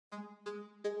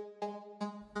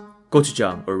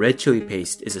Gochujang, or red chili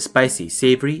paste, is a spicy,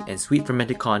 savory, and sweet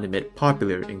fermented condiment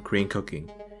popular in Korean cooking.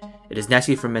 It is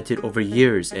naturally fermented over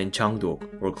years in changdok,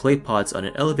 or clay pots on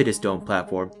an elevated stone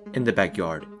platform in the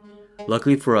backyard.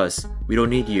 Luckily for us, we don't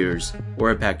need years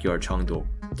or a backyard changdok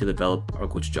to develop our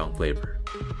gochujang flavor.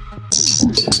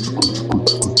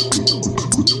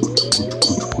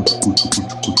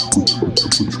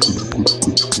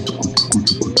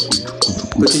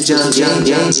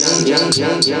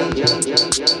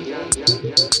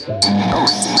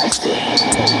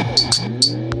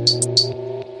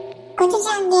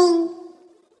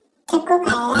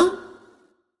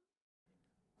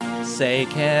 Say,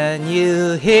 can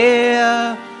you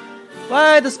hear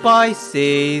by the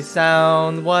spicy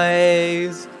sound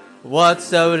waves what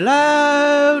so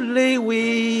loudly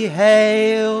we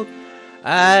hailed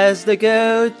as the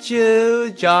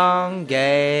gochujang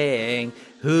gang,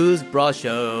 whose broad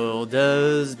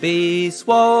shoulders be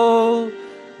swole,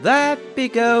 that be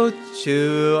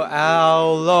gochu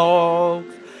our Lord.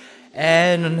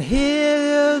 And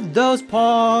hear those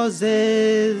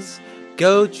pauses,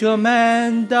 gochu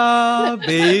Amanda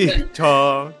be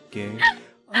talking.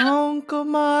 Uncle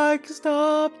Mike,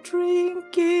 stop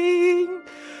drinking.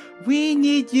 We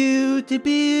need you to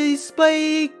be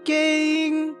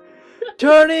speaking.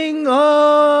 Turning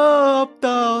up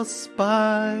the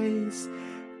spice.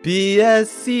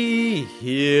 BSC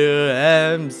here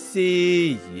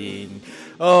MCing.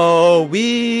 Oh,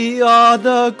 we are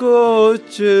the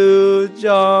gochujang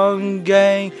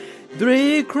gang.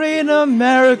 3 Korean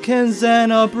Americans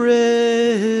and a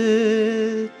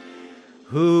Brit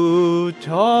who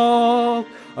talk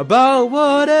about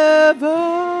whatever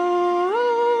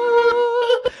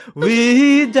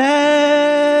we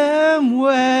damn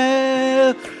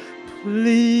well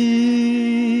please.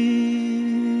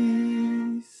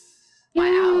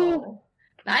 Wow.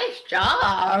 Nice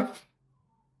job.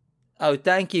 Oh,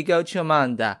 thank you, Gochu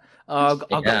Amanda.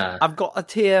 I've got a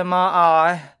tear in my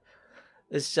eye.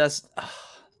 It's just...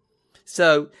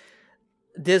 So,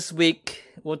 this week,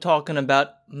 we're talking about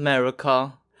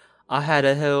Merica. I had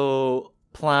a whole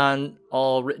plan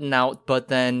all written out, but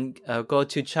then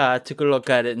Gochu Chad took a look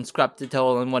at it and scrapped it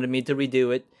all and wanted me to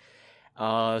redo it.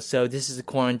 So this is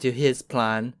according to his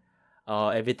plan.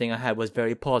 Everything I had was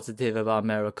very positive about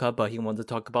Merica, but he wanted to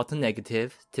talk about the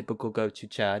negative. Typical Gochu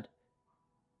Chad.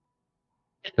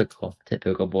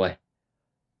 Typical boy.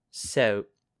 So,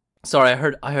 sorry, I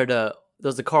heard there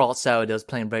was a car outside that was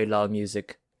playing very loud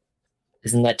music.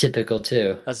 Isn't that typical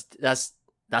too? That's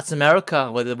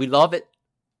America. Whether we love it.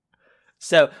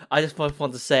 So I just want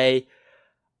to say,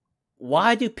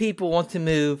 why do people want to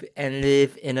move and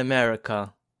live in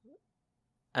America?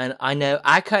 And I know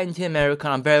I came to America.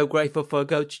 And I'm very grateful for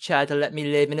Gochu Chad to let me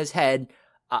live in his head.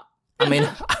 I mean,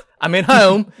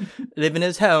 home. Live in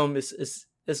his home is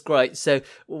great. So,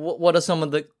 what are some of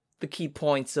the key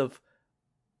points of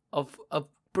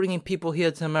bringing people here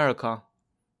to America?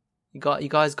 You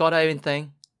guys got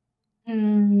everything? I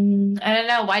don't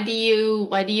know. Why do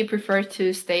you prefer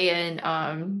to stay in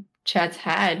Chad's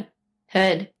head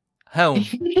home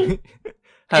in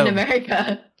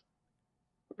America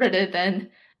rather than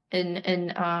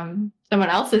in someone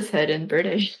else's head in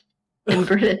Britain?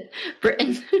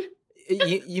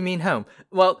 You mean home?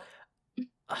 Well,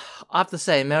 I have to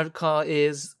say, America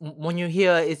is, when you're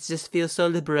here, it just feels so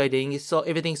liberating.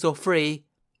 Everything's so free.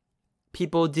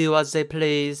 People do as they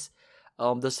please.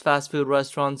 There's fast food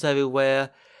restaurants everywhere.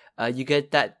 You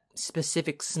get that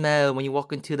specific smell when you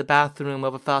walk into the bathroom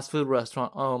of a fast food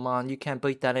restaurant. Oh man, you can't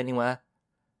beat that anywhere.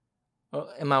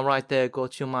 Am I right there,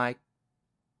 Gochu Mike?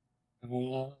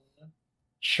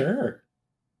 Sure.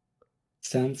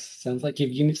 Sounds like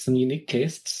you've some unique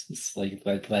tastes. It's like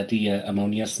the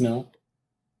ammonia smell.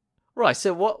 Right.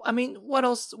 So what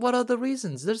else? What are the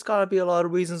reasons? There's got to be a lot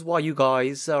of reasons why you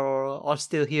guys are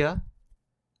still here.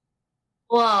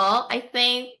 Well, I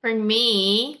think for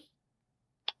me,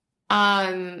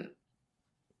 so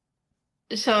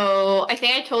I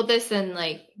think I told this in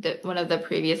like one of the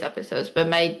previous episodes, but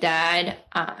my dad,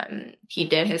 he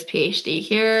did his PhD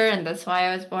here, and that's why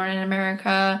I was born in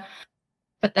America.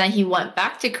 But then he went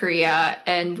back to Korea,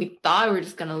 and we thought we were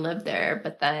just gonna live there.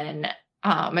 But then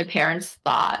my parents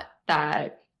thought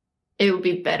that it would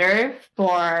be better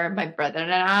for my brother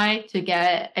and I to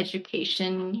get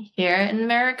education here in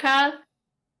America,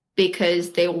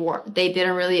 because they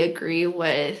didn't really agree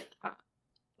with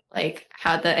like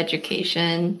how the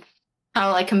education,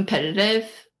 how like competitive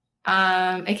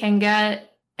it can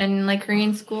get in like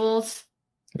Korean schools.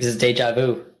 This is deja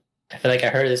vu. I feel like I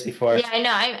heard this before. Yeah, I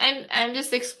know. I'm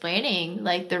just explaining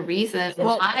like the reasons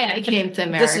why I came to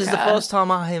America. This is the first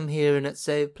time I am hearing it,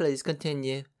 so please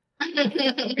continue.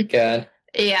 God.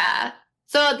 Yeah.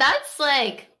 So that's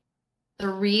like the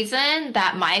reason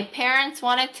that my parents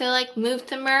wanted to like move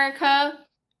to America.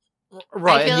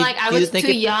 Right. I feel like I was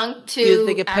too young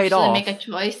to actually make a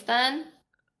choice then.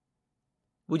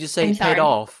 Would you say it paid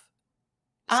off?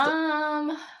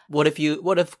 What if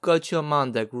Gochu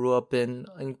Amanda grew up in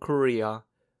Korea?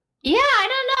 Yeah, I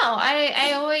don't know.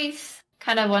 I always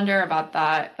kind of wonder about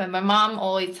that. But my mom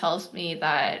always tells me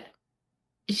that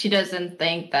she doesn't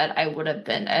think that I would have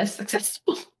been as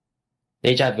successful.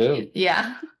 Deja vu.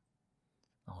 Yeah.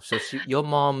 Oh, so your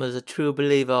mom is a true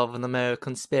believer of an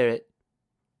American spirit.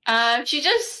 She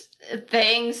just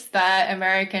thinks that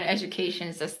American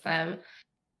education system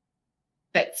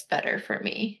fits better for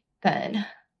me than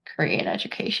Korean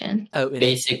education. Oh,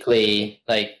 basically,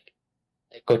 like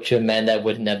Coach Amanda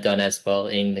wouldn't have done as well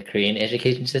in the Korean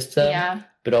education system. Yeah.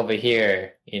 But over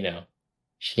here,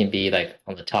 she can be like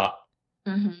on the top.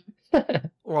 Mm-hmm.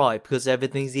 Right, because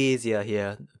everything's easier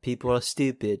here. People are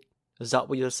stupid. Is that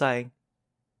what you're saying?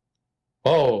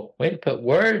 Oh, way to put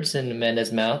words in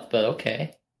Amanda's mouth, but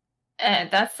okay.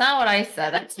 That's not what I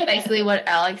said. That's basically what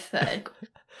Alex said.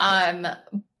 But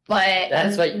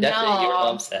that's what your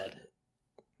mom said.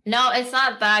 No, it's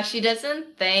not that. She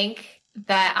doesn't think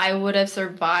that I would have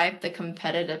survived the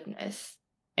competitiveness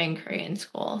in Korean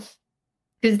schools.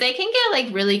 Because they can get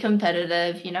like really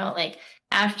competitive, like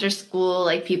after school,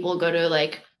 like people go to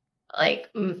like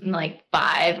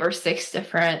 5 or 6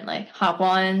 different like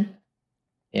hapwon.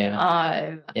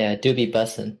 Yeah. Yeah, do be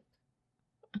bussin'.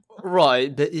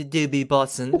 Right, but it do be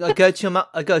bussin'. I got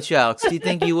you, Alex. Do you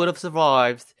think you would have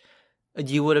survived?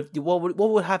 What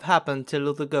would have happened to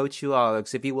little Gochu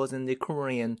Alex if he was in the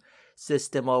Korean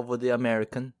system over the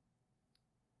American?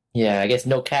 Yeah, I guess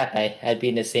no cap. I'd be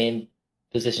in the same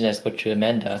position as Gochu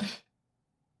Amanda.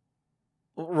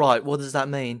 Right, what does that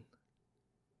mean?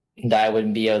 That I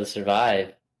wouldn't be able to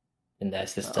survive in that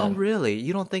system. Oh, really?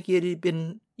 You don't think you'd have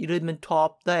been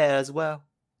top there as well?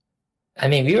 I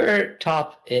mean, we were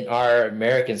top in our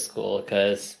American school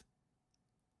because,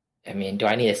 do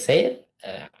I need to say it?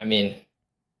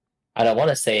 I don't want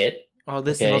to say it. Our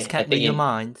listeners can't read your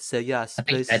mind, so yes,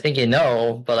 please. I think you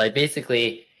know, but like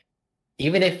basically,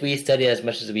 even if we studied as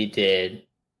much as we did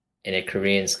in a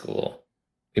Korean school,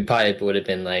 we probably would have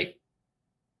been like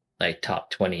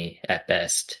top 20 at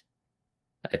best,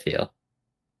 I feel.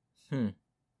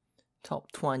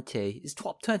 Top 20. Is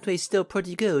top 20 still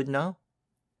pretty good, no?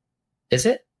 Is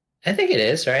it? I think it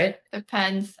is, right?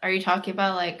 Depends. Are you talking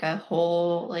about like a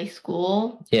whole like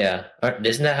school? Yeah.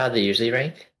 Isn't that how they usually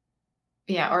rank?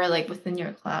 Yeah, or like within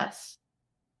your class.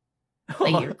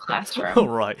 Like your classroom. Oh,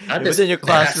 right. Within your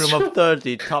classroom of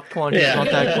 30, top 20 is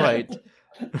not that great.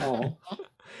 Oh.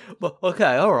 But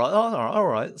okay, all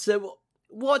right. So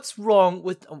what's wrong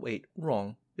with... Oh, wait,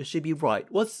 wrong. It should be right.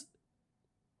 What's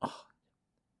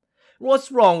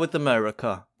wrong with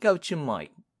America? Go to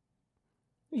Mike.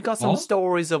 You got some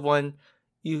stories of when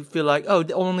you feel like, oh,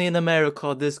 only in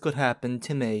America this could happen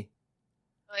to me.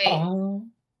 Wait,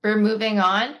 we're moving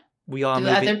on? We are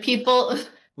moving on. Other people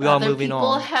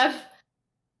on. Have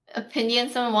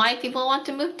opinions on why people want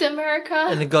to move to America?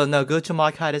 And go to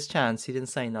Mike had his chance. He didn't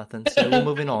say nothing, so we're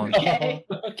moving on. Okay.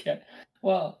 Okay.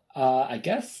 Well, I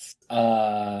guess,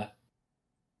 well,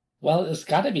 it's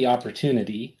got to be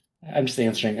opportunity. I'm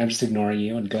just ignoring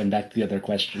you and going back to the other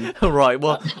question. Right,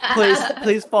 well,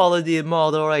 please follow the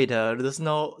moderator. There's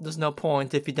no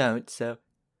point if you don't, so.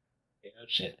 Oh,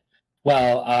 shit.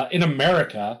 Well, in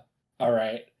America, all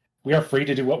right, we are free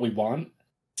to do what we want,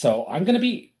 so I'm going to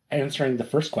be answering the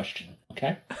first question,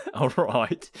 okay? All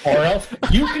right. Or else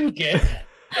you can get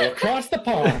across the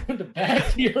pond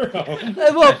back to your home.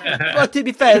 Well, to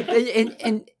be fair,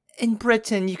 in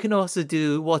Britain, you can also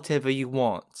do whatever you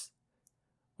want.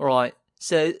 Right,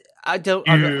 so I don't...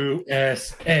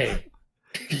 USA.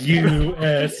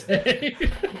 USA.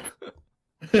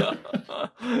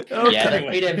 Okay. Yeah,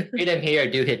 the freedom here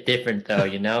do hit different though,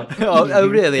 you know? Oh,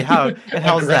 really? How's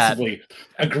that?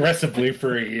 Aggressively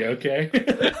free, okay?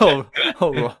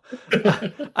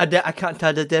 I can't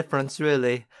tell the difference,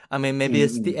 really. I mean, maybe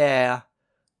it's the air.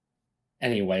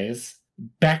 Anyways,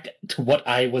 back to what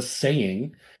I was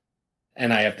saying...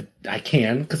 And I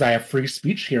can, because I have free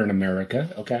speech here in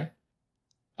America, okay?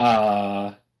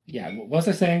 Yeah, what was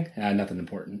I saying? Nothing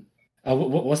important.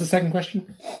 What was the second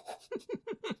question?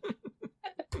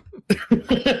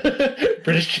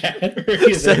 British chat?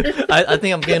 So, I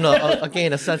think I'm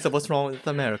getting a sense of what's wrong with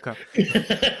America.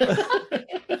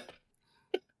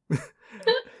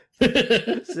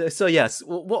 So yes,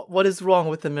 what is wrong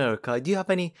with America? Do you have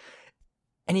any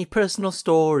personal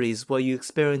stories where you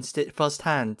experienced it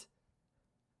firsthand?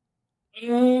 I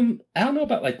don't know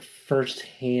about like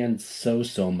firsthand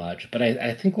so much, but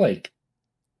I think like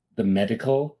the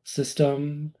medical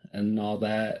system and all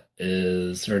that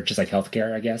is, or just like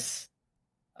healthcare, I guess,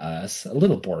 it's a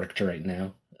little borked right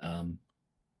now.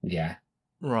 Yeah.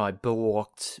 Right,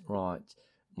 borked. Right.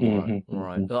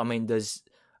 Mm-hmm. I mean,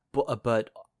 but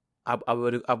I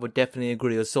would definitely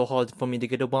agree. It's so hard for me to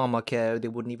get Obamacare. They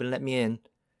wouldn't even let me in.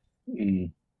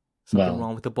 Mm. Something Well,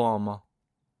 wrong with Obama.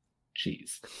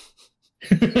 jeez.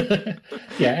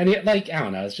 Yeah, and like I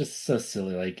don't know, it's just so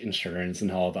silly, like insurance and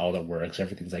how all that works.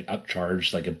 Everything's like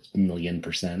upcharged like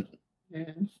 1,000,000%.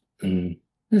 Mm. And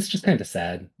it's just kind of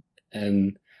sad.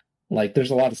 And like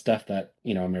there's a lot of stuff that,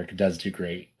 America does do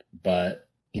great, but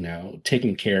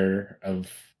taking care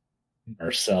of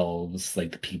ourselves,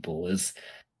 like the people, is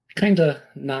kind of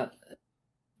not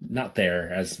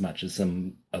there as much as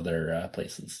some other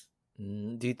places.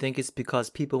 Do you think it's because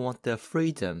people want their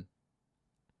freedom?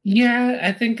 Yeah,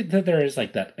 I think that there is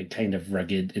like that like kind of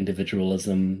rugged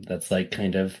individualism that's like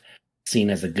kind of seen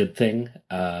as a good thing,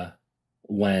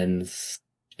 when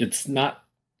it's not,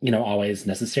 always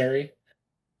necessary.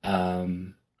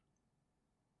 Um,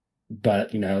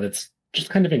 but that's just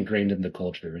kind of ingrained in the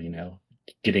culture,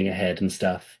 getting ahead and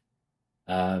stuff.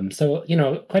 So,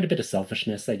 quite a bit of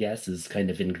selfishness, I guess, is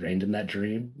kind of ingrained in that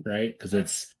dream, right? Because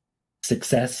it's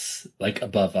success like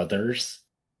above others.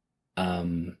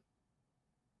 Um,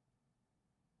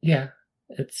 yeah,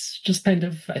 it's just kind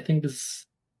of, I think this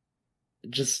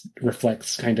just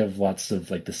reflects kind of lots of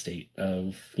like the state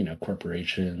of,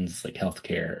 corporations, like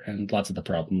healthcare, and lots of the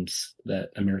problems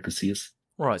that America sees.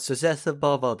 Right, success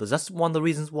above others. That's one of the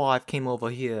reasons why I came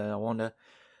over here. I wanna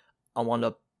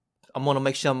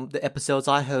make sure the episodes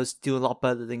I host do a lot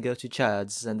better than go to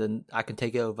Chad's, and then I can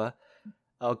take over.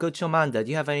 Go to Amanda. Do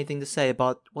you have anything to say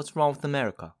about what's wrong with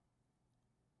America?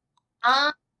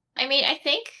 I mean, I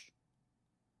think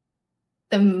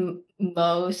the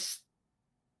most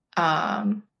I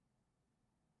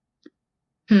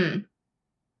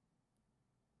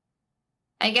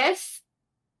guess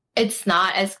it's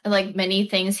not as like many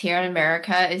things here in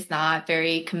America is not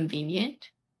very convenient.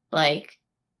 Like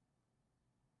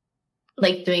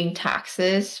doing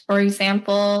taxes, for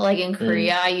example. Like in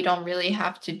Korea, you don't really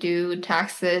have to do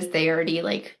taxes. They already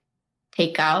like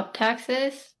take out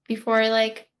taxes before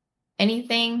like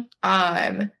anything.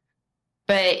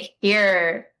 But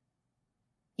here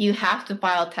you have to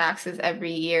file taxes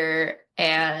every year,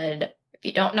 and if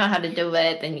you don't know how to do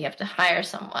it, then you have to hire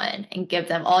someone and give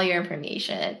them all your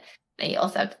information. And you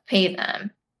also have to pay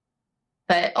them.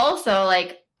 But also,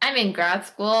 like, I'm in grad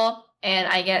school and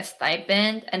I get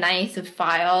stipend, and I need to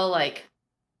file like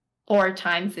 4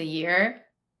 times a year,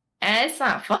 and it's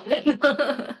not fun.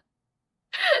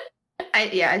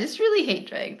 I just really hate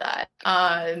doing that.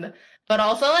 But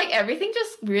also like everything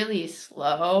just really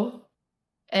slow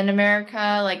in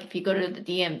America. Like if you go to the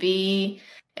DMV,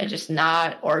 it's just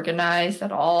not organized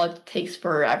at all. It takes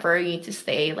forever. You need to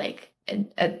stay like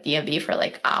at DMV for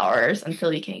like hours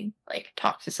until you can like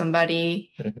talk to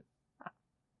somebody.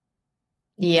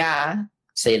 Yeah.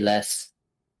 Say less.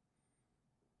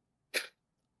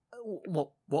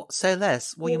 What? Say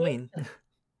less? What do you mean?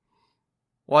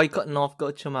 Why are you cutting off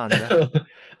Coach Amanda?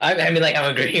 I mean, like,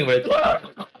 I'm agreeing with.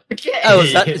 Okay. Oh,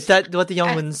 is that what the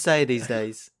young ones say these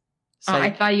days?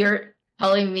 I thought you were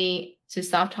telling me to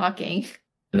stop talking.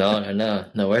 No.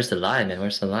 Where's the lie, man?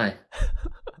 Where's the lie?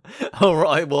 All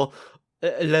right. Well,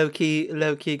 low key,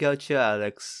 go to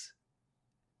Alex.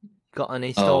 Got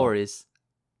any stories?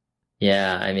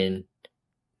 Yeah, I mean,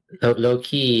 low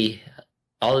key,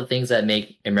 all the things that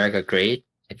make America great,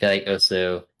 I feel like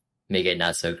also make it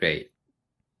not so great.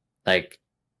 Like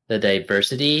the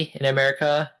diversity in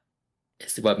America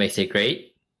is what makes it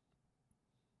great.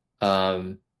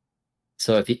 So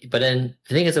but then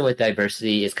the thing is that with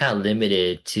diversity, it's kind of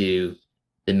limited to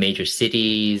the major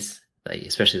cities, like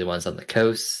especially the ones on the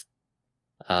coast.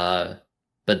 But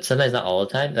sometimes not all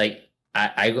the time. Like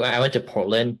I went to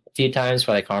Portland a few times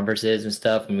for like conferences and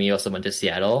stuff, and we also went to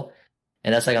Seattle,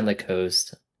 and that's like on the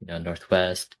coast,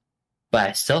 Northwest. But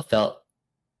I still felt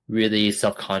really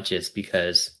self-conscious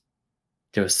because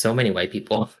there was so many white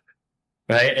people,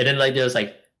 right? And then like there was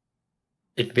like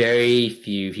very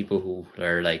few people who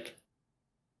are like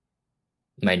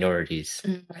minorities.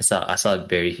 I saw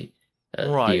very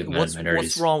right. few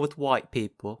minorities. What's wrong with white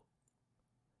people?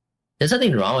 There's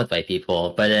nothing wrong with white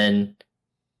people, but then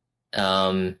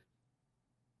the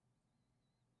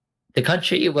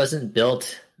country wasn't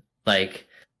built like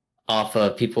off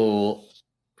of people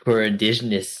who are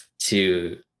indigenous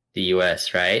to the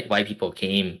US, right? White people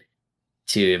came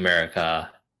to America,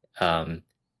 and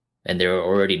there were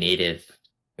already Native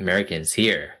Americans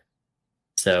here.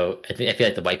 So I feel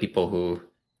like the white people who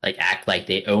like act like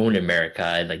they own America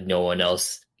and like no one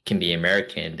else can be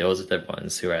American, those are the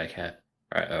ones who are like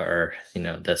are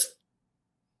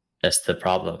that's the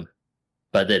problem.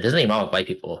 But there's nothing wrong with white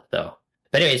people though.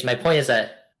 But anyways, my point is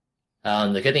that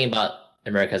the good thing about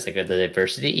America is like the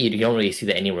diversity. You don't really see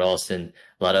that anywhere else in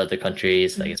a lot of other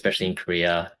countries, like especially in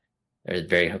Korea, they're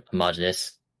very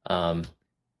homogenous. But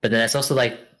then that's also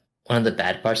like one of the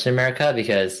bad parts in America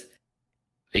because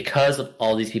of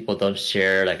all these people don't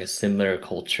share like a similar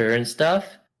culture and stuff.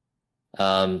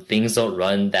 Things don't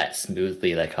run that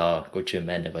smoothly, like how Gochu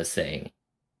Amanda was saying.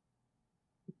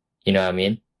 You know what I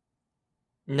mean?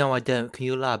 No, I don't. Can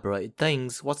you elaborate?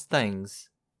 Things? What's things?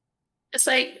 It's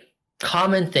like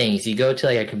common things. You go to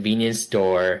like a convenience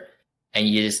store and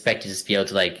you expect to just be able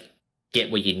to like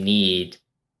get what you need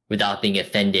without being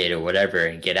offended or whatever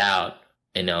and get out,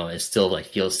 and still like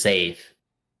feel safe.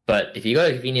 But if you go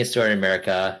to a convenience store in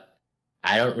America,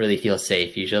 I don't really feel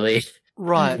safe usually.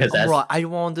 Right, right. I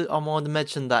want to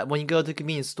mention that when you go to the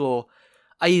convenience store,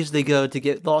 I usually go to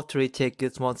get lottery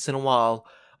tickets once in a while,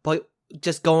 but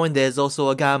just going there is also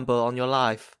a gamble on your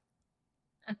life.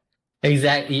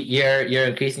 Exactly, you're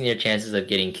increasing your chances of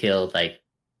getting killed like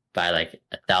by like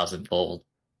 1,000-fold.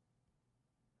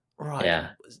 Right. Yeah.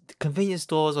 Convenience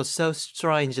stores are so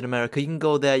strange in America. You can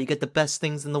go there, you get the best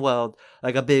things in the world,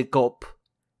 like a big gulp,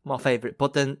 my favorite.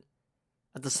 But then,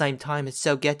 at the same time, it's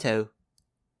so ghetto.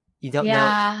 You don't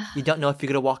know. You don't know if you're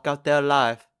gonna walk out there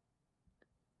alive.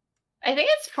 I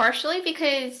think it's partially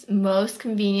because most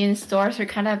convenience stores are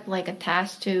kind of like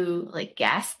attached to like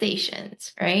gas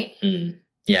stations, right?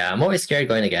 Yeah, I'm always scared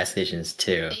going to gas stations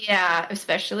too. Yeah,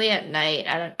 especially at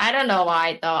night. I don't know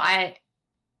why though.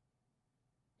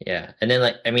 Yeah, and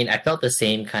then I felt the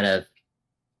same kind of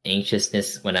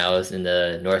anxiousness when I was in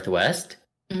the Northwest.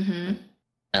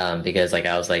 Because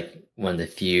I was like one of the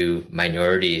few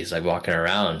minorities like walking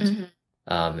around.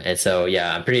 And so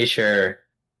yeah, I'm pretty sure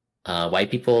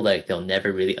white people they'll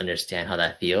never really understand how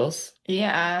that feels.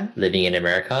 Yeah. Living in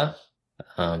America.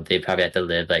 They probably have to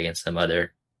live like in some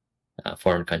other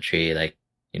foreign country like,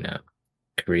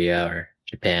 Korea or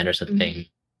Japan or something.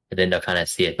 And then they'll kind of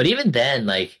see it. But even then,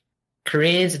 like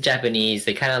Koreans and Japanese,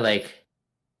 they kind of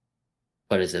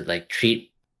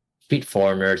treat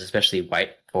foreigners, especially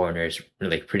white foreigners,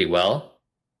 really pretty well.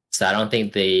 So I don't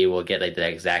think they will get like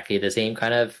exactly the same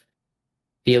kind of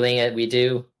feeling that we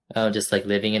do, just like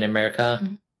living in America.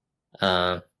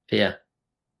 Yeah.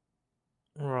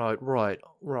 Right.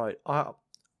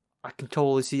 I can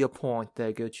totally see your point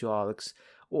there, Gochu Alex.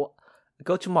 Well,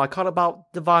 Gochu Mike, how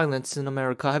about the violence in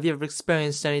America? Have you ever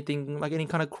experienced anything, like any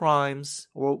kind of crimes?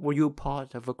 Or were you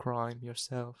part of a crime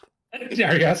yourself? Are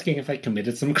you asking if I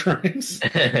committed some crimes?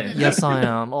 Yes, I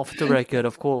am. Off the record,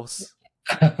 of course.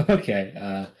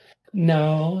 Okay.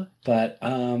 No, but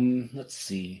let's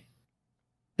see.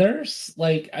 There's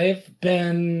I've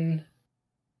been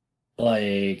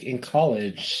in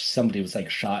college, somebody was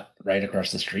shot right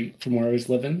across the street from where I was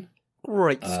living.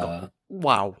 Great.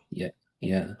 Wow. Yeah.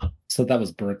 So that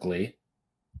was Berkeley.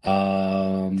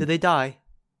 Did they die?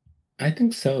 I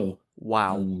think so.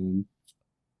 Wow.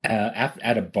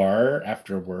 At a bar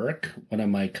after work, one of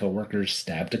my coworkers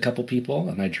stabbed a couple people,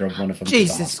 and I drove one of them to the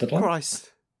hospital. Jesus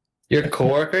Christ! Your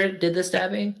coworker did the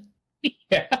stabbing?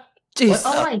 Yeah. Jesus!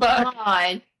 Oh my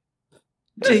God!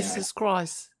 Jesus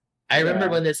Christ! I remember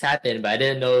when this happened, but I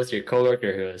didn't know it was your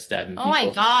coworker who was stabbing people. Oh my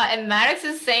God! And Maddox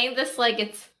is saying this like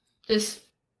it's just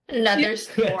another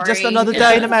story. Just another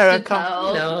day in America.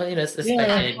 It's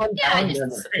suspected. I'm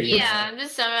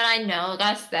just someone I know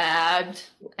got stabbed,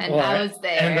 and I was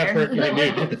there. And the person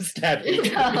I knew stabbed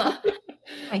me. Oh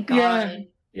my God.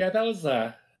 Yeah, that was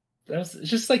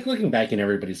just looking back, and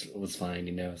everybody was fine,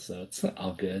 so it's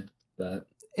all good. But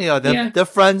they're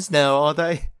friends now, are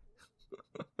they?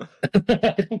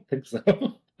 I don't think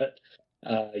so. But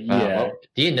well,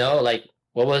 do you know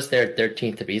what was their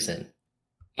 13th reason?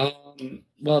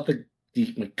 Well,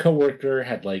 my coworker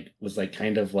had was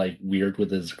kind of weird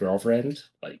with his girlfriend,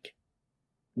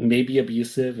 maybe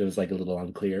abusive. It was a little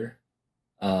unclear.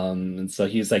 And so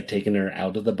he was taking her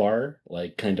out of the bar,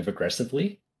 kind of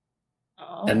aggressively.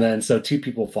 Oh. And then so two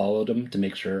people followed him to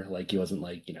make sure he wasn't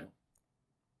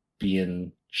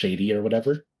being shady or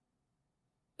whatever.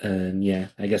 And yeah,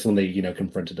 I guess when they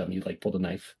confronted him, he pulled a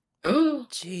knife. Oh,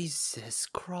 Jesus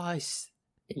Christ!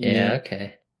 Yeah,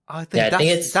 okay. I think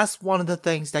that's one of the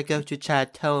things that Gochu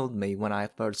Chad told me when I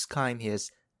first came here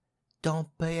is, don't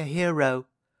be a hero.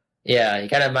 Yeah, you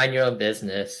gotta mind your own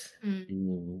business.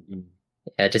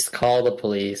 Yeah, just call the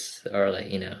police or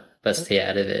but stay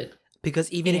out of it.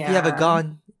 Because even if you have a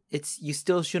gun, you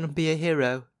still shouldn't be a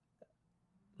hero.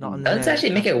 not in Guns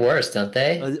actually make it worse, don't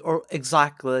they? Or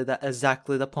exactly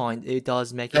the point. It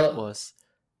does make it worse.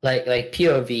 Like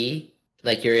POV,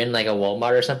 like you're in like a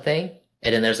Walmart or something,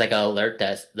 and then there's like an alert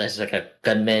that's like a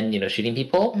gunman, shooting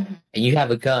people, and you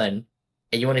have a gun,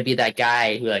 and you want to be that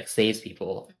guy who like saves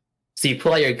people. So you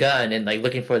pull out your gun and like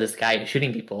looking for this guy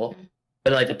shooting people,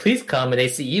 but like the police come and they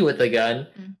see you with the gun.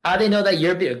 How do they know that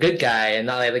you're a good guy and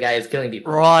not like the guy who's killing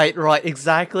people? Right,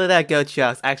 exactly that,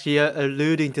 Gochucks. Actually,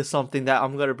 alluding to something that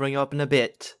I'm gonna bring up in a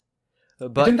bit.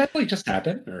 But didn't that just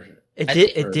happen? Or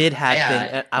it did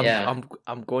happen.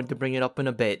 I'm going to bring it up in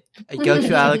a bit.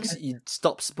 Gochu, Alex, you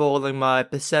stop spoiling my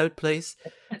episode, please.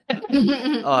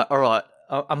 All right,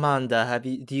 Amanda, have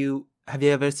you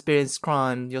ever experienced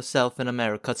crime yourself in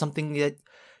America? Something that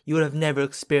you would have never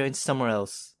experienced somewhere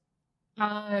else?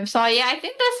 So yeah, I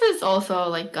think this is also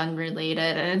like gun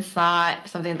related, and it's not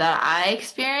something that I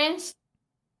experienced.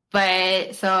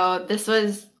 But so this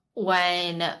was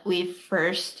when we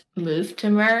first moved to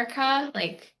America.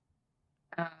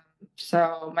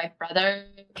 So my brother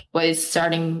was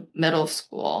starting middle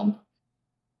school,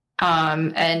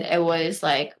 and it was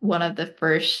like one of the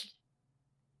first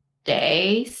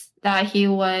days that he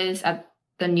was at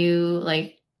the new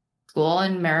like school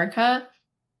in America.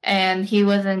 And he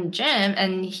was in gym,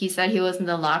 and he said he was in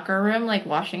the locker room, like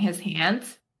washing his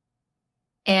hands.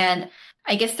 And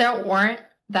I guess there weren't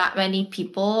that many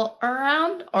people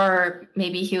around, or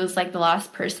maybe he was like the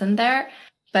last person there.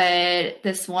 But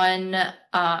this one,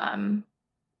 like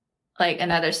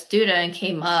another student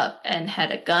came up and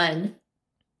had a gun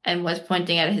and was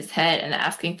pointing at his head and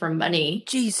asking for money.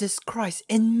 Jesus Christ,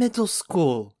 in middle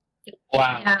school.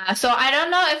 Wow. Yeah, so I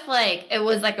don't know if like it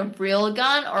was like a real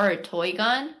gun or a toy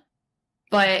gun,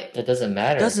 but it doesn't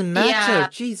matter. Yeah.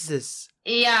 Jesus.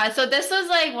 Yeah, so this was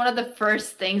like one of the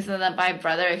first things that my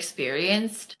brother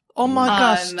experienced. Oh my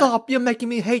God, stop. You're making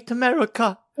me hate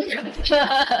America.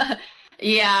 Yeah,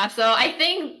 so I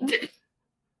think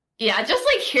yeah, just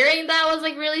like hearing that was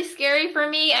like really scary for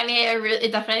me. I mean,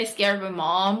 it definitely scared my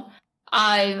mom.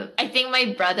 I think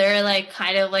my brother like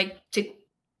kind of like took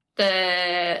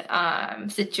the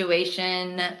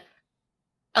situation,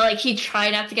 like he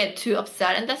tried not to get too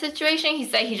upset in the situation. He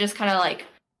said he just kind of like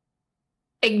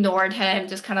ignored him,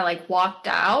 just kind of like walked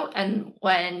out and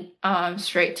went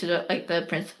straight to the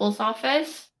principal's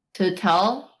office to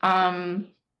tell. So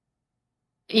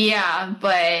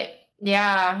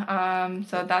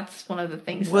that's one of the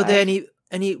things. Were there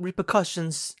any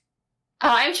repercussions?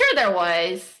 I'm sure there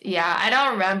was. Yeah, I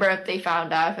don't remember if they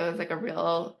found out if it was like a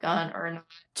real gun or not.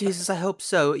 Jesus, I hope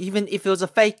so. Even if it was a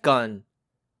fake gun.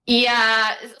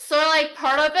 Yeah, so like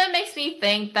part of it makes me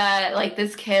think that like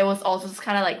this kid was also just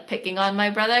kind of like picking on my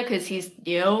brother because he's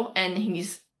new and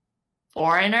he's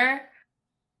foreigner.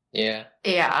 Yeah.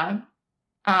 Yeah.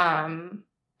 And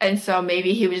so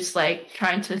maybe he was just like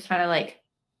trying to kind of like,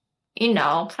 kind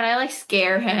of like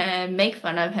scare him, make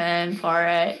fun of him for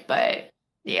it. But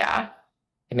yeah.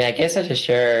 I mean, I guess I should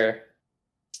share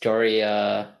story,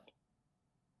 the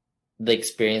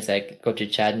experience that Coach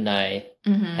Chad and I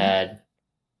had.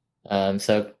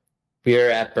 So we were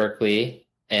at Berkeley,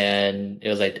 and it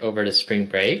was like over the spring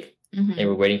break, and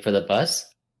we're waiting for the bus.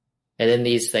 And then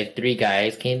these like 3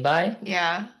 guys came by.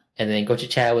 Yeah. And then Coach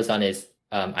Chad was on his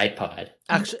iPod.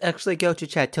 Actually, Coach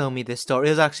Chad told me this story.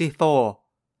 It was actually 4.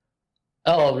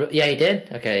 Oh, yeah, he did?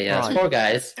 Okay, yeah, it's 4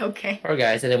 guys. Okay. 4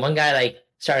 guys. And then one guy like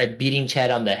started beating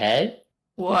Chad on the head.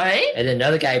 What? And then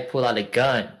another guy pulled out a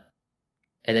gun.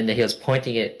 And then he was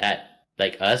pointing it at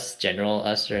like us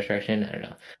direction. I don't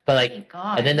know. But like,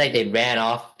 and then like they ran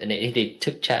off and they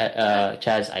took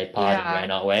Chad's iPod and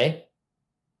ran away.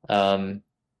 And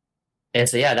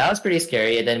so yeah, that was pretty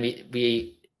scary. And then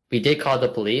we did call the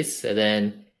police, and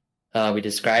then we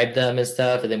described them and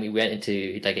stuff, and then we went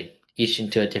into each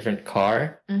into a different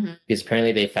car because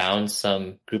apparently they found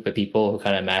some group of people who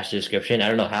kind of matched the description. I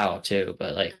don't know how too,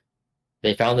 but like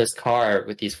they found this car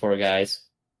with these 4 guys.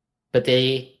 But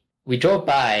we drove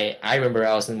by. I remember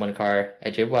I was in one car. I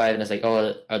drove by and I was like,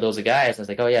 "Oh, are those the guys?" And I was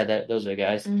like, "Oh yeah, those are the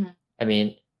guys." I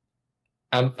mean,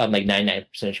 I'm like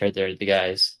 99% sure they're the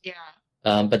guys. Yeah.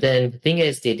 But then the thing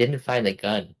is, they didn't find the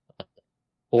gun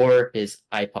or his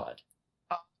iPod.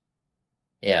 Oh.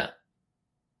 Yeah.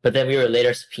 But then we were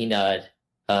later subpoenaed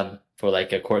for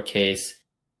like a court case,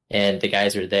 and the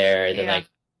guys were there. And then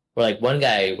one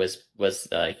guy was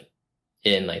like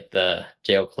in like the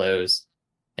jail clothes,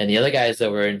 and the other guys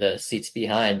that were in the seats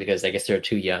behind because I guess they were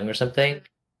too young or something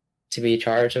to be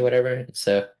charged or whatever.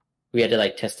 So we had to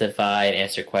like testify and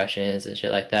answer questions and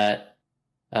shit like that.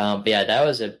 But yeah, that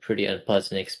was a pretty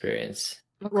unpleasant experience.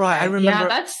 Right, I remember. Yeah,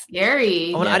 that's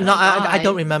scary. I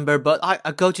don't remember, but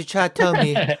I go to Chad told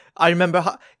me. I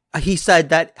remember he said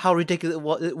that how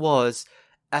ridiculous it was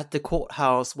at the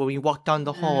courthouse when we walked down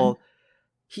the hall.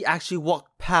 He actually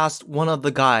walked past one of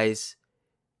the guys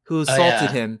who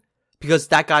assaulted him because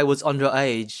that guy was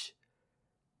underage.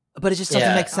 But it just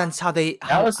doesn't make sense how they.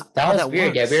 That was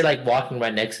weird. Works. Yeah, we were like walking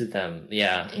right next to them.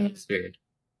 Yeah, it's weird.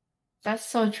 That's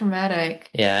so traumatic.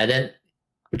 Yeah, and then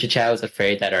Chad was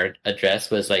afraid that our address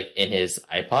was like in his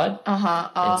iPod.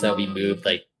 And so we moved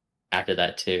like after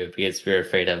that too because we were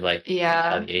afraid of like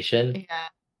retaliation. Yeah.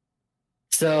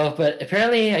 So, but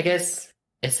apparently, I guess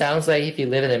it sounds like if you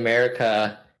live in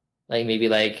America, like maybe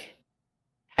like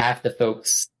half the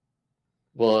folks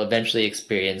will eventually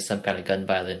experience some kind of gun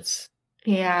violence.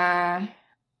 Yeah.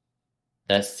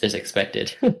 That's just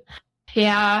expected.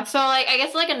 Yeah, so like I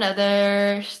guess like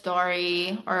another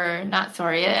story or not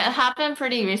story. It happened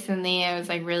pretty recently. It was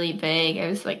like really big. It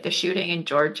was like the shooting in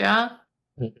Georgia.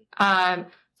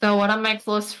 So one of my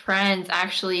close friends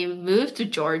actually moved to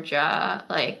Georgia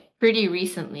like pretty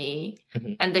recently,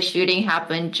 and the shooting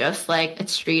happened just like a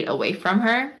street away from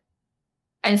her.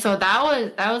 And so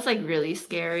that was like really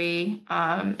scary,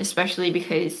 especially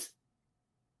because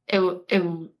it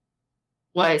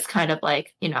was kind of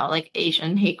like, you know, like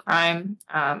Asian hate crime.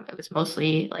 It was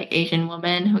mostly like Asian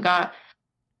women who got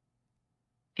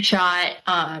shot,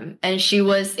 and she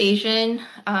was Asian,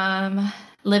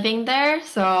 living there.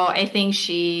 So I think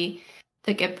she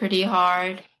took it pretty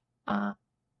hard.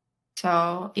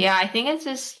 So yeah, I think it's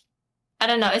just, I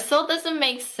don't know. It still doesn't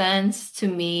make sense to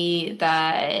me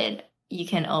that you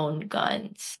can own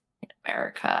guns in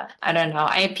America. I don't know.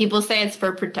 People say it's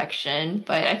for protection,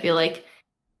 but I feel like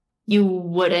you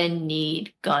wouldn't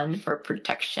need gun for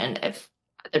protection if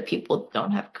other people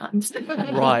don't have guns.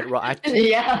 Right.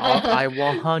 Yeah. I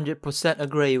 100%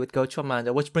 agree with Coach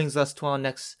Amanda, which brings us to our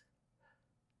next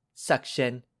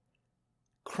section,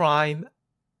 crime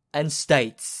and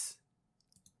states.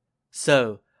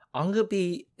 So, I'm going to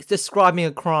be describing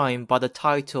a crime by the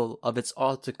title of its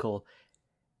article,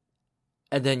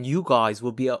 and then you guys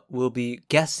will be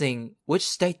guessing which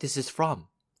state this is from.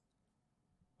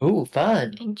 Ooh,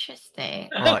 fun. Interesting.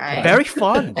 Right. Very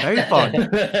fun. Very fun.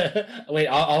 Wait,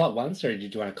 all at once, or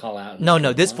did you want to call out?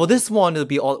 No. For this one, it'll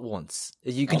be all at once.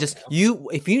 You can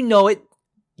if you know it,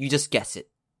 you just guess it.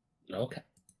 Okay.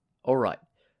 All right.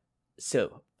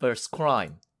 So, first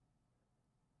crime.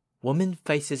 Woman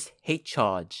faces hate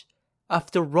charge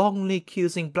after wrongly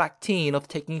accusing black teen of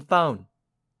taking phone.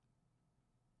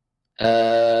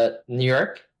 New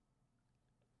York?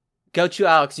 Go to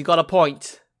Alex, you got a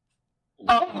point.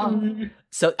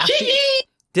 So actually,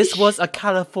 this was a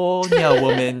California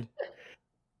woman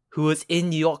who was in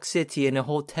New York City in a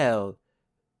hotel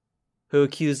who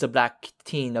accused a black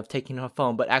teen of taking her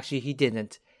phone, but actually he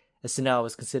didn't. And so now it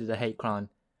was considered a hate crime.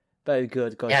 Very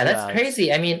good. Yeah, that's Alex.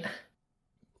 crazy. I mean,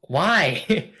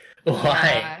 why?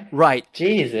 Why? Right.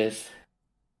 Jesus.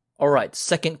 All right,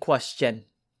 second question.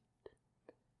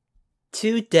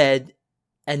 2 dead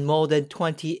and more than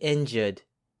 20 injured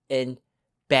in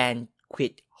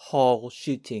banquet hall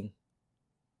shooting.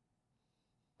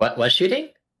 What shooting?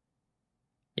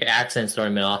 Your accent's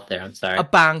throwing me off there. I'm sorry. A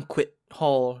banquet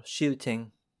hall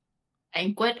shooting.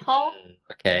 Banquet hall?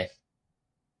 Okay.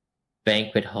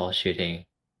 Banquet hall shooting.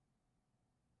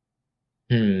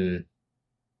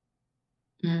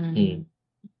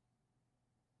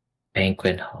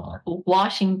 Banquet hall.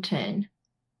 Washington.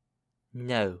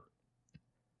 No.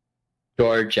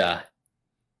 Georgia.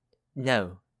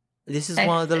 No. This is Texas.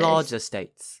 one of the larger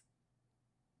states.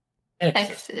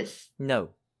 Texas. No.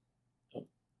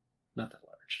 Not that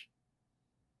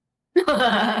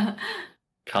large.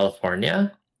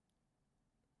 California?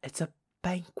 It's a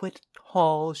banquet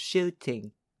hall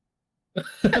shooting.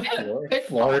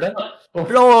 Florida?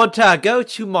 Florida, go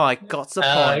to Mike. Got the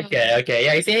point. Okay.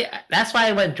 Yeah, you see, that's why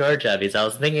I went Georgia, because I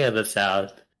was thinking of the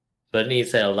South, but then you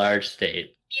said a large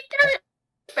state.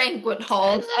 Banquet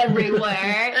halls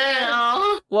everywhere, you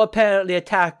know. Well, apparently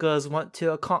attackers went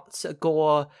to a concert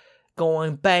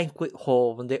going banquet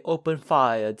hall when they opened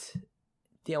fire.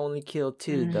 They only killed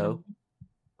 2, though.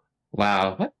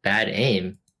 Wow, what bad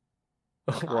aim.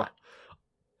 Wow.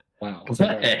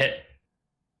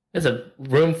 There's a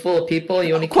room full of people,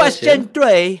 you only Question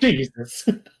 3. Jesus.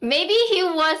 Maybe he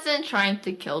wasn't trying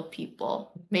to kill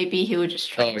people. Maybe he was just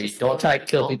trying to don't try to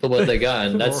kill people with a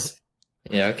gun. That's...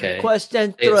 Yeah, okay.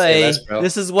 Question 3.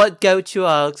 This is what Go-To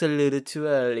Alex alluded to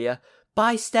earlier.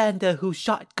 Bystander who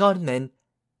shot gunman,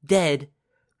 dead,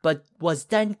 but was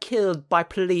then killed by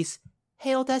police,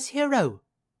 hailed as hero.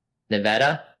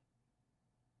 Nevada?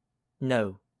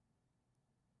 No.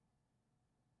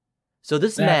 So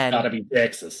this That's man... gotta be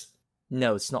Texas.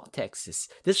 No, it's not Texas.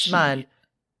 This man,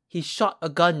 he shot a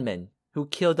gunman who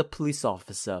killed a police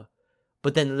officer,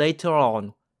 but then later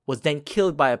on was then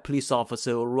killed by a police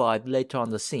officer who arrived later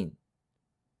on the scene.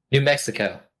 New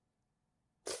Mexico.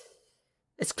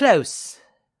 It's close.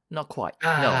 Not quite. No,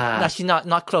 actually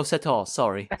not close at all.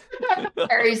 Sorry.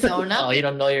 Arizona? Oh, you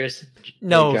don't know yours?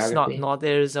 No, it's not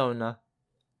Arizona.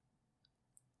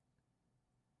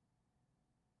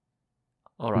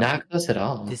 All right. Not close at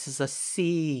all. This is a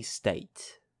sea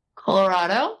state.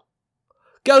 Colorado?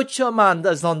 Gocho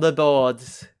Amanda's on the board.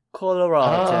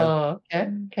 Colorado. Oh,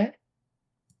 okay.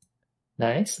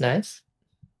 Nice.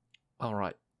 All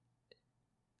right.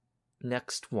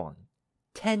 Next one.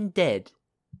 10 dead,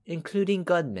 including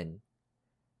gunmen,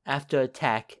 after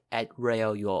attack at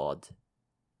rail yard.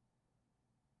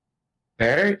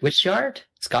 Where? Which yard?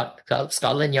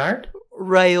 Scotland Yard?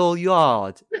 Rail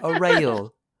yard. A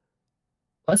rail.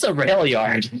 What's a rail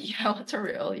yard? Yeah, what's a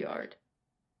rail yard?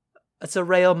 It's a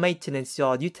rail maintenance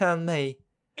yard. You tell me.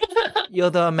 You're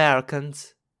the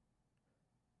Americans.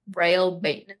 Rail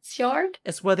maintenance yard?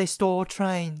 It's where they store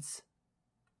trains.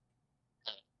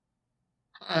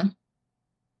 Huh.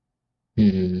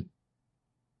 Think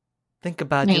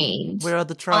about Trains. it. Where are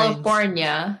the trains?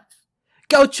 California.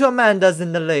 Gocho Amanda's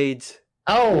in the lead.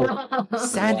 Oh!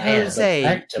 San Wow. Jose.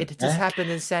 Back to It just back. happened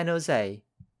in San Jose.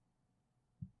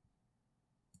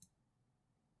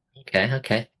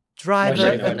 Okay. Driver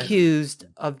Where's that? accused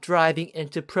of driving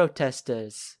into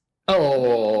protesters.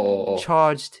 Oh!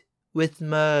 Charged with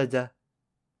murder.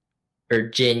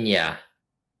 Virginia.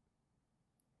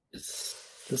 Is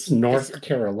this North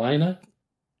Carolina?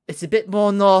 It's a bit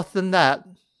more north than that.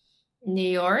 New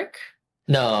York?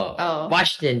 No. Oh.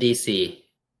 Washington, D.C.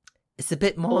 It's a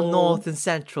bit more Oh. north and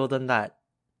central than that.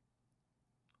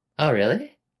 Oh,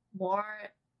 really? More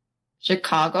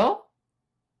Chicago?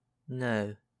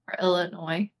 No. Or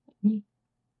Illinois?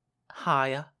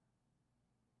 Higher.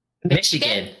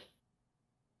 Michigan.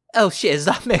 Oh shit, is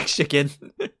that Michigan?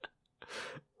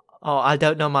 Oh, I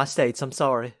don't know my states, I'm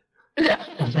sorry.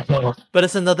 But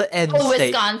it's another M Oh,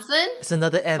 state. Wisconsin? It's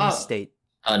another M Oh. state.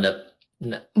 Oh,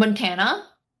 no. Montana?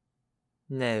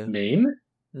 No. Maine?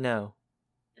 No.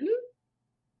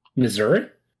 Missouri?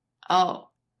 Oh.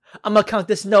 I'm gonna count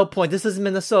this no point. This is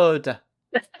Minnesota.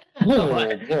 Oh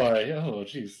boy. Oh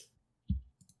jeez.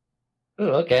 Ooh,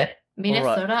 okay.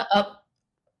 Minnesota up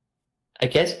I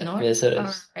guess north?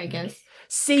 Minnesota's. I guess.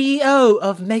 CEO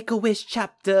of Make-A-Wish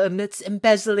chapter admits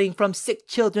embezzling from sick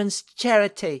children's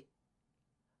charity.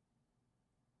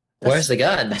 Where's the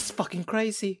gun? That's fucking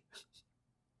crazy.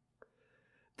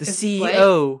 The It's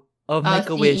CEO of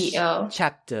Make-A-Wish CEO.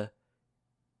 chapter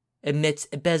admits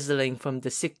embezzling from the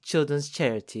sick children's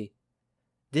charity.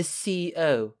 This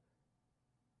CEO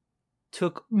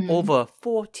took over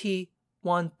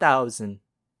 41,000.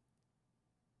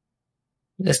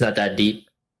 It's not that deep.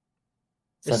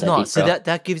 It's that not. deep, So bro.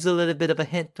 that gives a little bit of a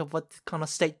hint of what kind of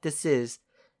state this is.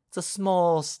 It's a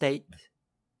small state.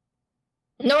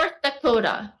 North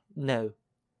Dakota. No.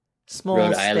 Small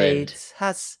Rhode state Island.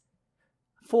 has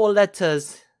 4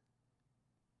 letters.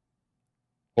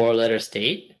 4-letter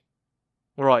state?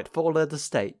 Right, 4-letter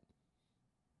state.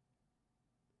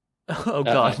 Oh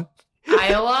god.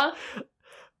 Iowa?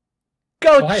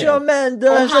 Coach Ohio.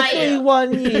 Amanda has a Ohio.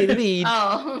 3-1 lead.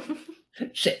 Oh.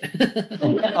 Shit.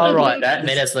 All right. That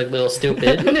made us look a little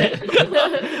stupid.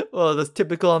 Well, the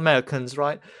typical Americans,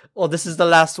 right? Well, this is the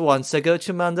last one. So Coach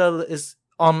Amanda is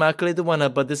automatically the winner,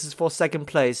 but this is for second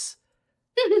place.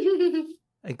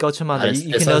 And Coach Amanda,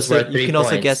 you This can one's also worth 3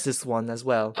 guess points. this one as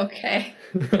well. Okay.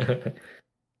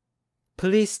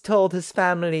 Police told his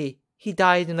family he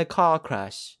died in a car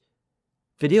crash.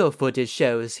 Video footage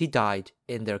shows he died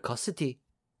in their custody.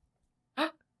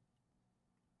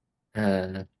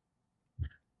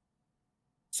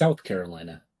 South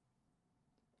Carolina.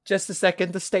 Just a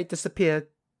second, the state disappeared.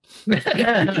 the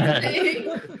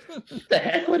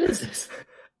heck? What is this?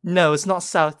 No, it's not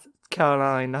South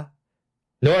Carolina.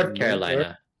 North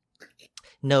Carolina.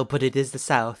 No, but it is the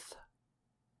South.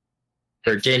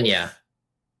 Virginia.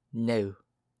 No.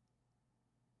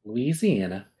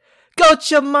 Louisiana.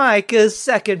 Gotcha, Mike is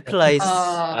second place.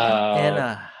 Oh.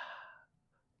 And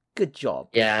good job.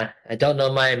 Yeah, I don't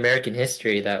know my American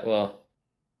history that well.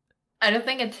 I don't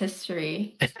think it's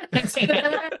history.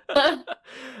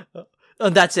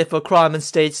 And that's it for Crime and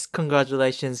States.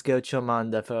 Congratulations, go to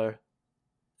Amanda for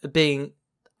being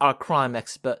our crime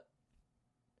expert.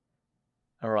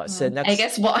 Alright, so next... I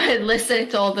guess listening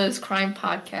to all those crime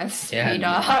podcasts Yeah, paid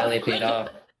off. finally paid off.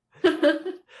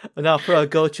 Now for our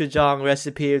gochujang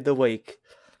recipe of the week.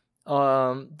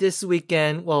 This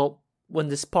weekend, well, when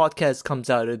this podcast comes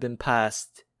out, it'll have been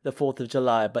past the 4th of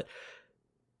July, but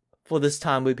for this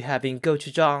time, we'll be having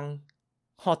gochujang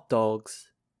hot dogs.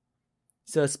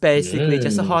 So it's basically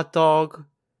just a hot dog,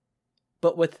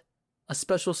 but with a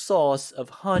special sauce of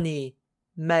honey,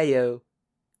 mayo,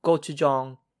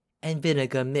 gochujang, and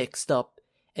vinegar mixed up,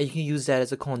 and you can use that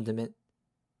as a condiment.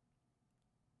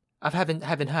 I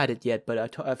haven't had it yet,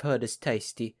 but I've heard it's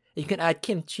tasty. You can add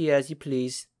kimchi as you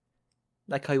please,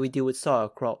 like how we do with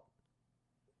sauerkraut.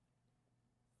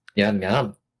 Yum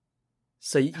yum.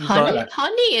 So you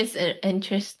honey is an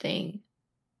interesting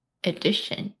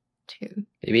addition too.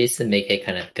 Maybe it's to make it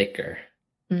kind of thicker.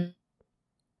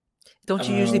 Don't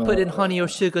you usually put in honey or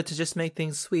sugar to just make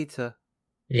things sweeter?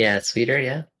 Yeah, sweeter,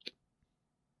 yeah.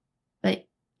 But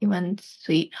you want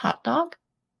sweet hot dog?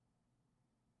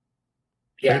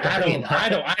 Yeah,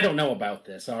 I don't know about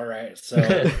this. All right, so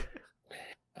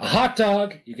a hot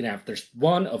dog, you can have there's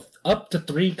one of up to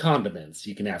 3 condiments.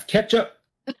 You can have ketchup,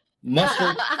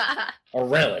 mustard, or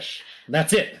relish.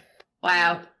 That's it.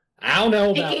 Wow. I don't know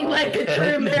about Speaking like a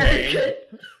true American.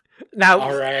 Now,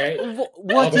 all right.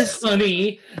 What is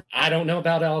honey? I don't know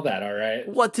about all that. All right.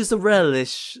 What is a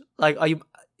relish? Like, are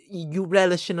you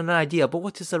relishing an idea? But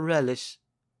what is a relish?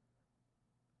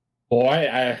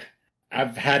 Boy,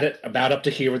 I've had it about up to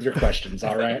here with your questions.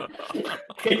 All right.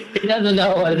 He doesn't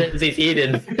know what it is he's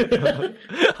eating.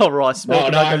 All right.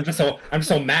 I'm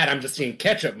so mad. I'm just seeing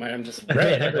ketchup, man. I'm just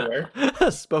red everywhere.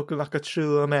 Spoken like a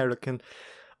true American.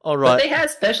 All right. But they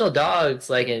have special dogs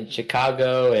like in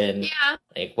Chicago and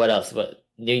like what else? What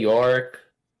New York?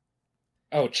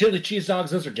 Oh, chili cheese dogs.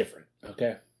 Those are different.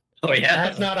 Okay. Oh yeah.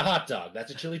 That's not a hot dog.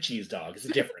 That's a chili cheese dog. It's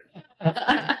different.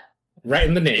 Right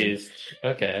in the name.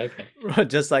 Okay.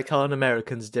 Just like how an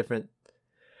American's different.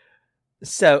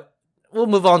 So we'll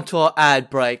move on to our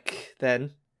ad break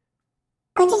then.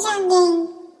 All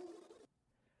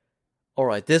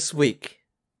right. This week,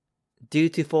 due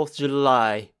to 4th of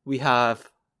July, we have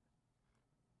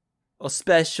a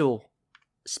special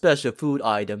food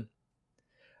item.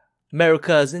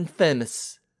 Merica is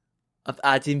infamous of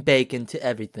adding bacon to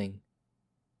everything.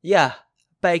 Yeah,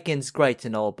 bacon's great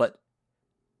and all, but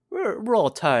we're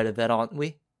all tired of that, aren't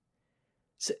we?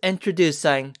 So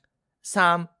introducing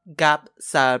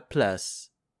Samgyeopsal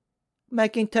Plus.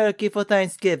 Making turkey for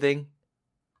Thanksgiving.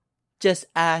 Just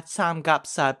add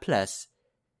Samgyeopsal Plus.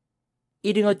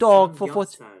 Eating a dog for...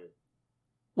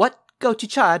 What? Go to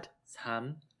Chad.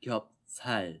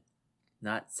 Samgyeopsal,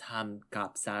 not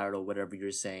samgyeopsal or whatever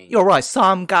you're saying. You're right,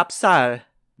 Samgyeopsal.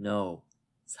 No,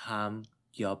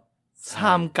 samgyeopsal.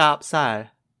 Samgyeopsal.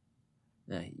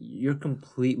 You're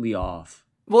completely off.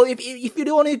 Well, if you'd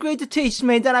only agreed to teach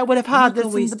me, then I would have had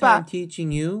this in the back.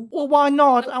 Teaching you? Well, why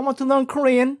not? I want to learn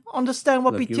Korean, understand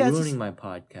what BTS is. You're ruining my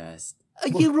podcast.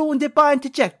 You ruined it by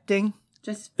interjecting.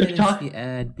 Just finish the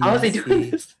ad. How is he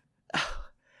doing this?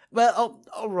 Well,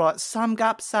 alright,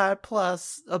 Samgyeopsal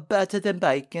Plus are better than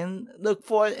bacon. Look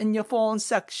for it in your phone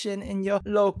section in your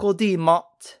local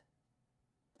D-Mart.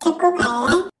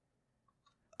 Oh,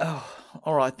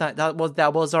 alright, that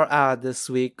was our ad this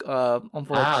week. Wow,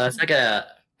 that's like a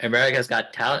America's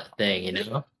Got Talent thing, you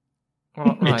know?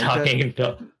 Right,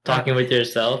 talking with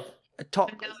yourself.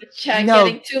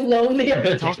 Getting too lonely.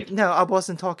 No, I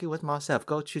wasn't talking with myself.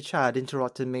 Go to Chad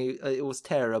interrupted me. It was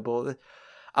terrible.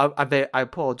 I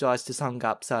apologize to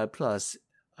Samgyeopsal Plus.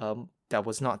 That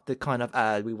was not the kind of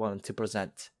ad we wanted to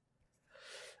present.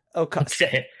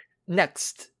 Okay.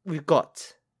 Next, we've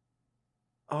got...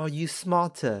 Are you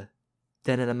smarter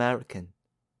than an American?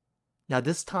 Now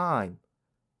this time,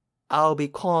 I'll be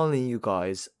calling you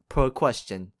guys per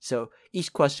question. So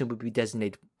each question will be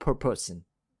designated per person.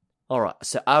 Alright,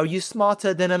 so are you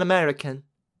smarter than an American?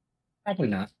 Probably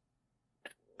not.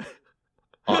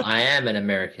 Well, I am an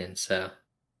American, so...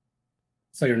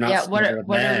 So you're not. Yeah, what are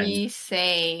we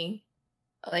saying?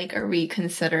 Like, are we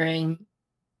considering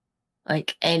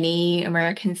like any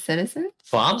American citizens?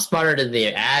 Well, I'm smarter than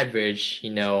the average,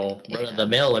 the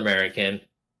male American.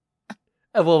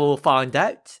 Well, we'll find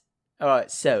out.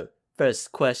 Alright, so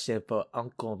first question for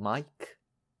Uncle Mike.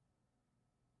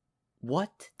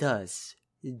 What does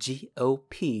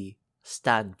GOP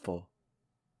stand for?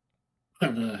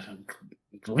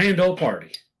 Grand Old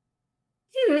Party.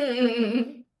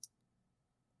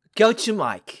 Go to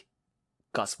Mike.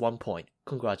 Got 1 point.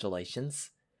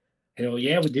 Congratulations. Hell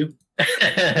yeah, we do.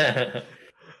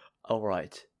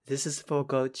 Alright. This is for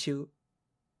go to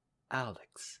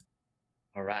Alex.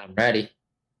 Alright, I'm ready.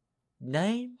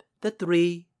 Name the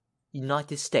 3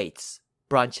 United States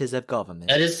branches of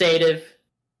government. Legislative,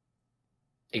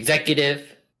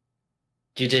 executive,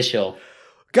 judicial.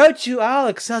 Go to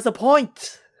Alex has a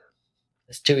point.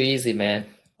 It's too easy, man.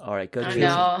 All right, go Oh to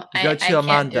no, go I to can't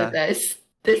Amanda. do this.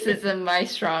 This isn't my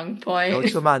strong point. Go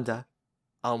to Amanda.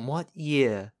 On what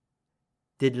year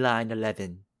did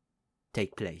 9/11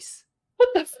 take place? What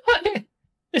the fuck?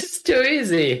 This is too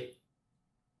easy.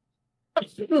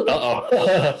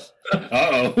 Uh-oh.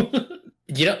 Uh-oh.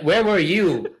 Where were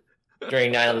you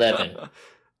during 9/11?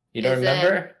 You don't Is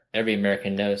remember? Every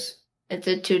American knows. It's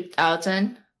a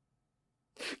 2000.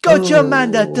 Go to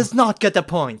Amanda Ooh. does not get the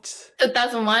point.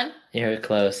 2001? You were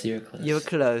close. You were close. You were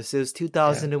close. It was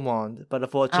 2001, but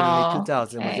unfortunately, Oh,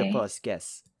 2000 was your okay. first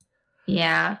guess.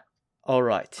 Yeah. All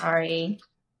right. Sorry.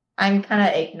 I'm kind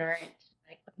of ignorant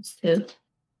when it comes to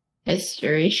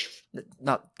history.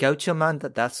 Now, go to Amanda.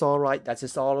 That's all right. That's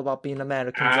just all about being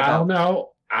Americans.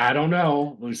 I don't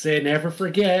know. We say never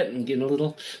forget. I'm getting a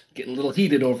little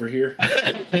heated over here.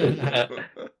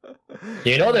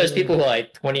 You know, there's people who are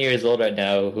like 20 years old right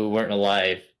now who weren't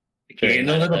alive. Getting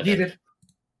a little heated.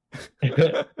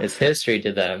 It's history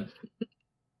to them.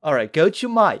 All right, go to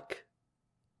Mike.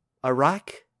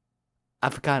 Iraq,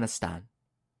 Afghanistan.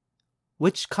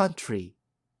 Which country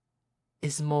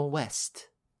is more west?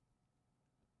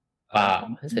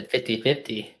 Wow, is it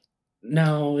 50-50?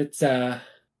 No, it's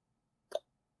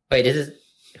Wait,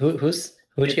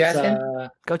 who'd you ask him?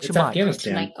 Go to it's Mike.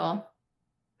 Afghanistan. Michael.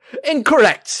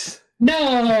 Incorrect. No,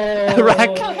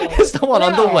 Iraq is the one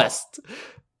on the No. west.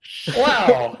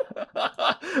 Wow.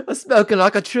 I'm spoken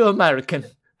like a true American.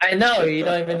 I know, you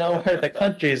don't even know where the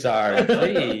countries are.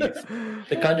 Please.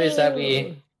 The countries that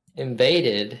we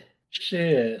invaded.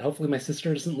 Shit. Hopefully my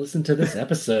sister doesn't listen to this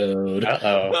episode.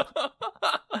 Uh-oh.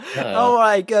 All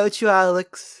right, go to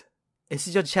Alex. This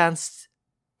is your chance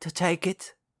to take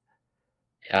it.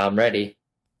 Yeah, I'm ready.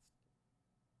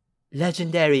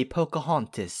 Legendary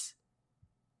Pocahontas.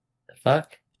 The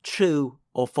fuck? True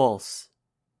or false?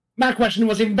 My question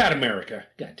wasn't even about America.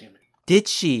 God damn it. Did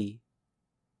she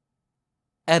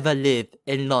ever live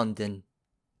in London?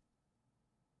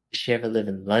 Did she ever live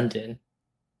in London?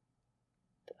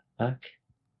 The fuck?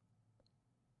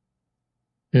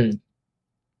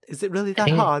 Is it really that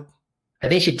think- hard? I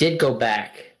think she did go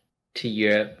back to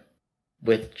Europe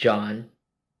with John.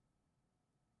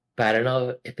 But I don't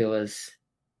know if it was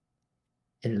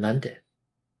in London.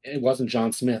 It wasn't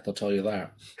John Smith, I'll tell you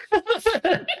that.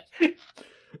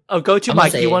 Oh, go to I'm gonna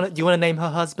Mike. Do say- you want to name her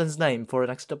husband's name for an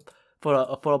extra for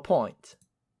a point?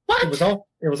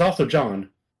 It was also John.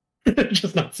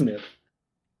 Just not Smith.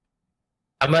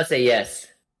 I'm gonna say yes.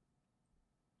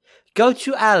 Go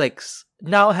to Alex.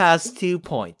 Now has 2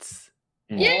 points.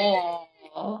 Yeah.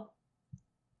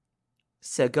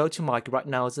 So go to Mike right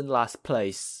now is in last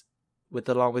place,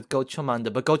 along with Go to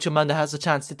Amanda. But Go to Amanda has a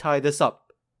chance to tie this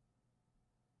up.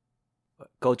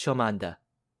 Go to Amanda.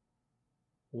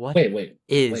 What? Wait, what?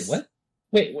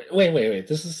 Wait.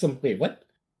 This is some. Wait, what?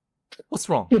 What's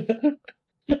wrong?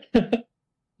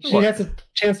 She What? has a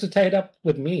chance to tie it up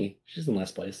with me. She's in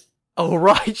last place. Oh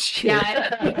right, shit.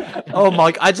 Yeah. Oh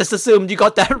Mike, I just assumed you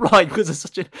got that right because it's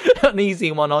such an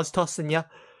easy one. I was tossing you.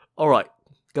 All right,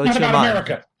 go Not to about Amanda.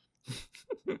 America.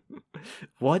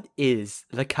 What is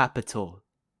the capital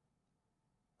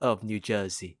of New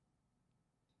Jersey?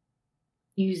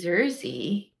 New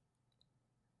Jersey.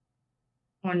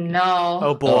 Oh no.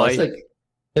 Oh boy,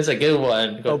 That's a good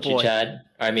one. Go Oh, to boy. Chad.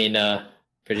 I mean,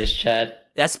 British Chad.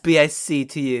 that's BSC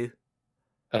to you.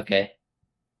 Okay.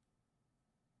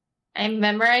 I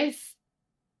memorized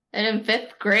it in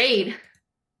 5th grade.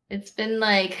 It's been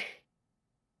like.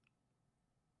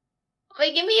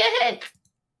 Wait, give me a hint.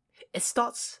 It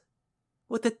starts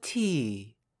with a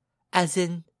T, as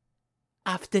in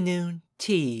afternoon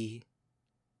tea.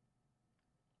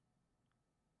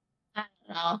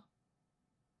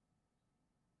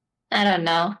 I don't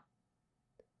know.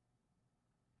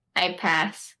 I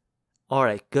pass. All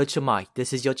right, go to Mike.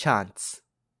 This is your chance.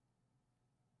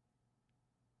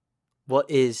 What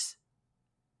is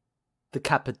the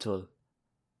capital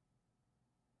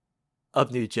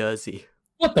of New Jersey?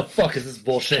 What the fuck is this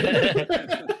bullshit?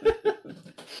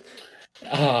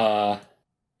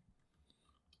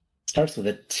 Starts with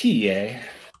a T, eh?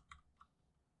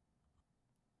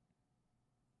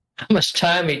 How much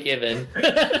time are we given?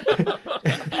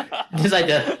 This is like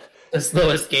the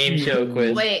slowest game show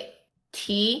quiz. Wait,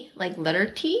 T? Like letter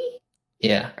T?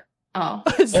 Yeah. Oh.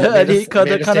 Is Oh, there they're any just- other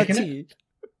they're just kind of taking tea?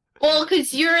 Well,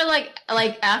 because you're like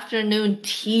afternoon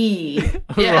tea.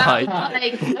 Right.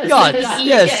 Like, God, T,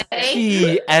 yes, okay?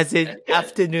 tea as in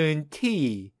afternoon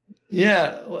tea.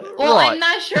 Yeah. Well, Right. I'm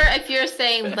not sure if you're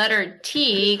saying letter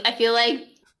T. I feel like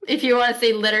if you want to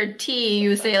say letter T,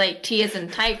 you say like T as in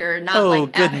tiger, not Oh,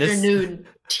 like goodness. afternoon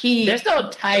tea. There's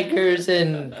no tigers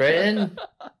in Britain.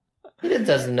 He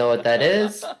doesn't know what that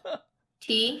is.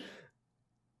 T.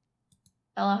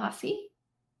 Tallahassee.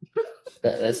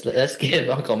 Let's give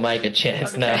Uncle Mike a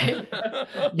chance now.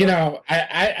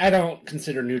 I don't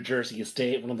consider New Jersey a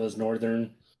state, one of those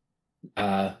northern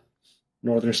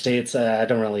states. I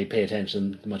don't really pay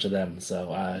attention to much of them,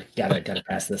 so gotta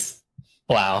pass this.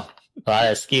 Wow, a lot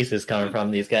of excuses coming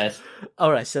from these guys.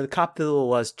 All right, so the capital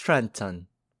was Trenton.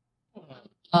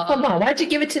 Come on, why'd you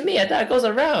give it to me? I thought it goes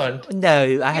around.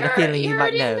 No, I had a feeling you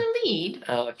might know. You're in the lead.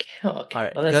 Okay. All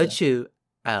right, Well, go to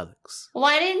Alex.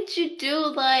 Why didn't you do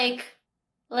like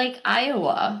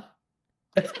Iowa?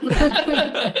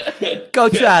 Go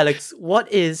to Alex.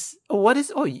 What is?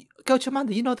 Oh, go to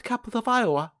Amanda. You know the capital of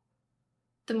Iowa?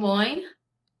 Des Moines.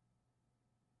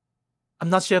 I'm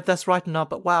not sure if that's right or not,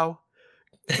 but wow.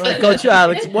 All right, go to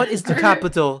Alex. What is the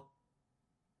capital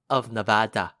of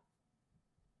Nevada?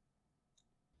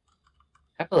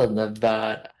 Capital of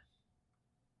Nevada.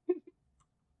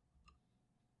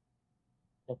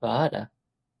 Nevada.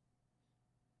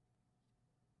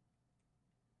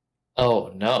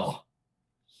 Oh no.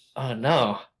 Oh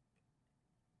no.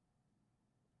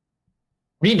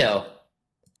 Reno.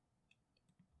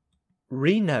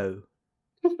 Reno.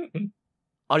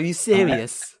 Are you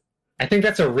serious? I think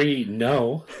that's a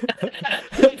no.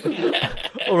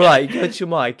 All right, go to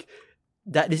Mike.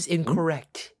 That is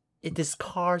incorrect. It is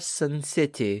Carson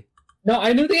City. No,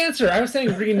 I knew the answer. I was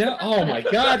saying Reno. Oh my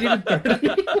god, you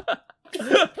didn't.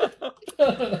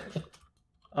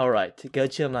 All right, go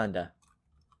to Amanda.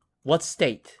 What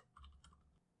state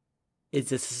is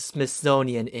the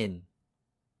Smithsonian in?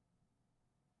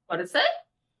 What is it?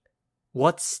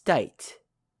 What state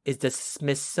is the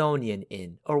Smithsonian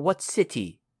in? Or what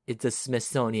city is the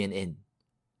Smithsonian in?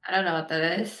 I don't know what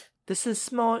that is. This is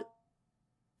small.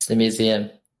 It's the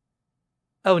museum.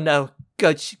 Oh no,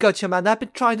 go to Amanda. I've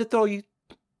been trying to throw you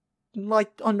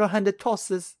like underhanded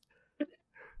tosses.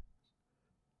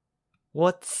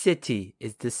 What city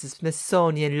is the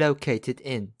Smithsonian located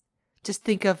in? Just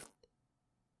think of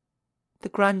the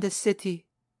grandest city,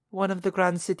 one of the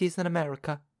grand cities in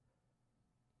America.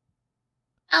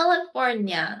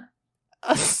 California.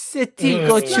 A city,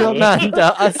 go to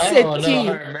Amanda. A city. Oh no,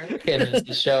 our American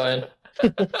is showing.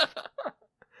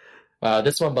 Wow,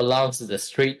 this one belongs to the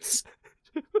streets.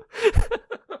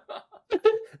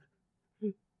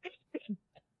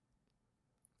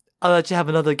 I'll let you have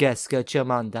another guess. Go to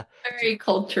Amanda. Very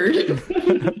cultured.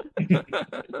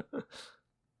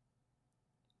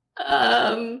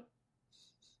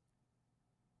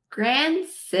 Grand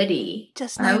City.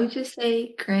 I would just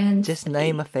say Grand Just City.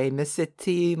 name a famous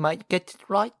city. You might get it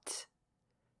right.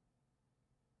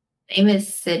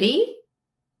 Famous city?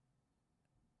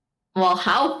 Well,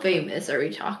 how famous are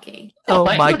we talking? Oh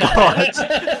my god.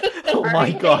 Oh Are my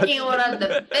we god. thinking one of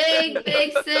the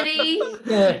big cities?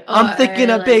 I'm thinking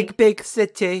a Or, big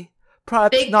city.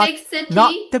 Perhaps big city?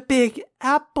 not the Big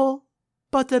Apple,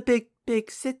 but a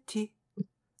big city.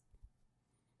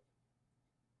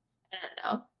 I don't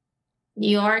know. New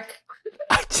York?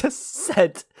 I just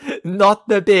said not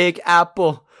the Big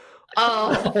Apple.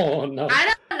 Oh. Oh no.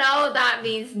 I don't know that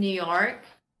means New York.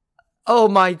 Oh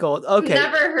my god. Okay.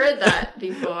 Never heard that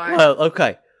before. Well,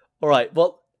 okay. All right.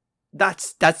 Well,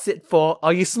 that's it for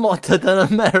Are You Smarter Than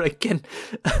American?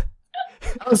 That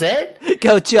was it?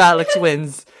 Go to Alex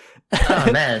wins.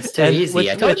 Oh man, it's too And easy.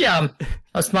 I told you I'm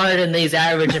smarter than these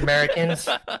average Americans.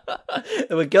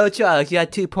 Well, go to Alex. You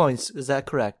had 2 points. Is that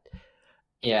correct?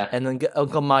 Yeah. And then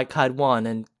Uncle Mike had 1,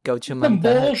 and go to Some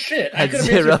Amanda bullshit. I had could have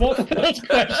 0. answered both of those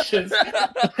questions.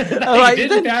 All right, You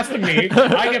didn't pass to me.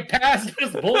 I get past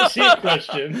this bullshit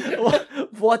question.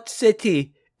 What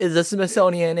city is the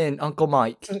Smithsonian in, Uncle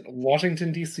Mike?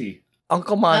 Washington, D.C.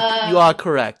 Uncle Mike, you are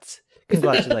correct.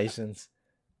 Congratulations.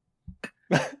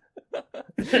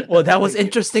 Well, that was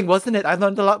interesting, wasn't it? I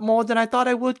learned a lot more than I thought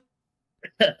I would.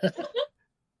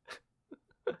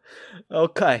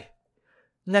 Okay.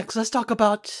 Next, let's talk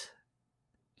about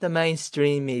the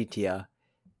mainstream media,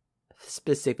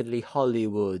 specifically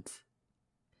Hollywood.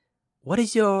 What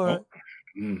is your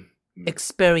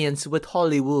experience with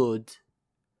Hollywood?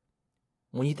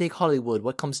 When you think Hollywood,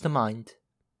 what comes to mind?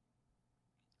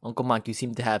 Uncle Mike, you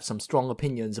seem to have some strong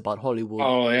opinions about Hollywood.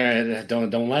 Oh yeah,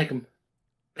 don't like them.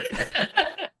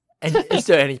 And is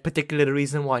there any particular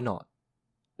reason why not?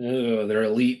 They're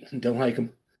elite. Don't like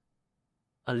them.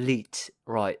 Elite,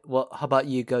 right. Well, how about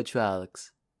you go to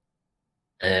Alex?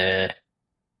 Sounds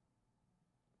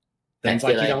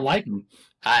like you don't like them.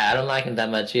 I don't like him that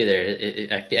much either.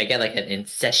 I get like an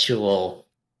incestual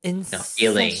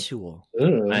feeling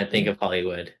when I think of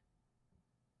Hollywood.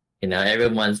 You know,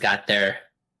 everyone's got their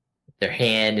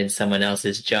hand in someone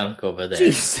else's junk over there.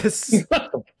 Jesus.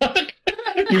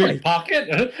 You mean pocket?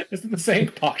 Is it the same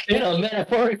pocket?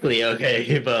 Metaphorically,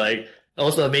 okay, but like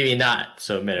also maybe not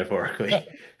so metaphorically.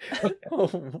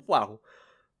 Oh, wow.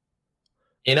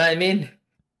 You know what I mean?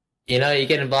 You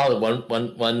get involved with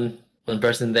one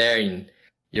person there, and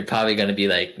you're probably going to be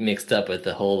like mixed up with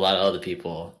a whole lot of other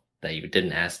people that you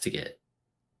didn't ask to get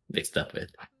mixed up with.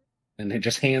 And they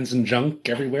just hands and junk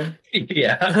everywhere?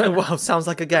 Yeah. Wow, sounds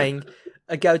like a gang.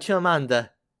 Go to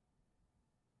Amanda.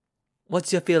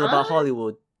 What's your feel about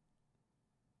Hollywood?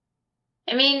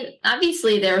 I mean,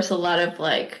 obviously there's a lot of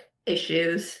like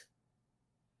issues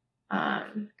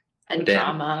and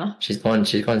drama. She's going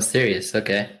serious,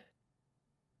 okay.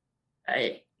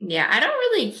 Yeah, I don't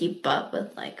really keep up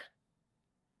with like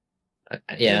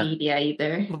media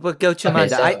either. But go to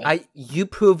Amanda. You've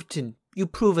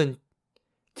proven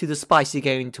to the spicy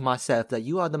game to myself that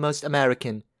you are the most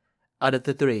American out of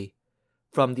the three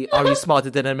from the Are You Smarter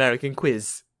Than an American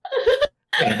quiz.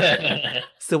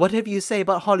 So whatever you say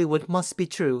about Hollywood must be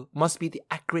true, must be the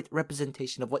accurate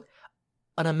representation of what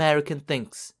an American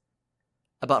thinks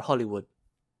about Hollywood.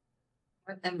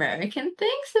 What an American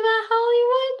thinks about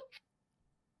Hollywood?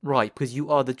 Right, because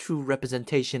you are the true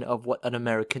representation of what an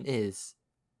American is.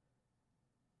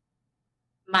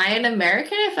 Am I an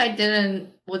American if I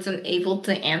wasn't able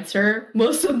to answer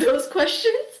most of those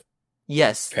questions?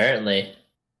 Yes. Apparently.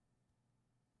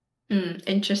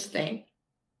 Interesting.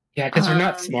 Yeah, because you're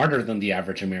not smarter than the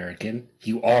average American.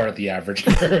 You are the average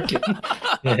American.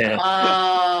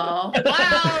 Oh,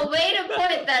 wow. Way to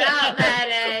point that out,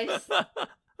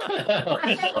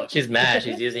 Maddox. She's mad.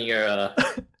 She's using your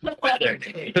weather.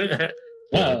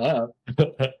 No,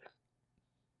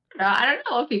 I don't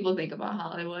know what people think about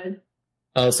Hollywood.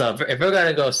 Oh, so if we're going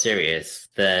to go serious,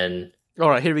 then... All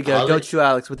right, here we go. Go to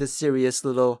Alex with this serious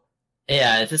little...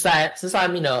 Yeah, since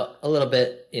I'm, a little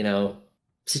bit,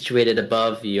 situated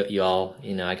above you all,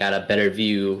 I got a better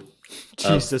view.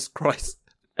 Jesus Christ.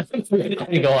 Going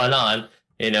on,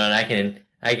 and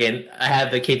I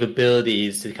have the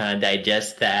capabilities to kind of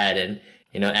digest that and,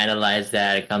 analyze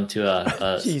that and come to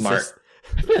a smart...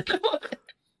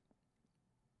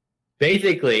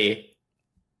 Basically,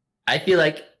 I feel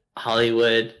like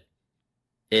Hollywood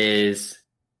is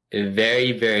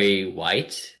very, very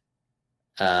white.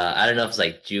 I don't know if it's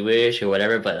like Jewish or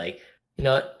whatever, but like,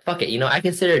 fuck it. I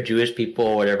consider Jewish people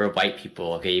or whatever white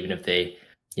people. Okay, even if they,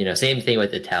 same thing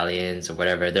with Italians or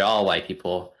whatever. They're all white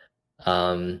people.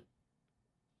 Again,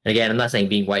 I'm not saying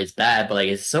being white is bad, but like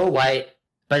it's so white,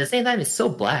 but at the same time, it's so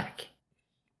black.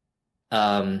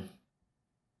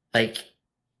 Like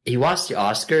you watch the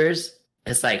Oscars,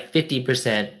 it's like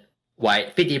 50%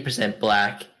 white, 50%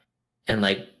 black, and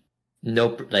like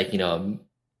no, like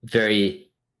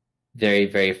very, very,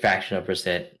 very fractional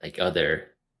percent like other.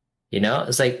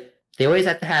 It's like they always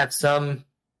have to have some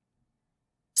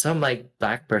like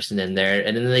black person in there,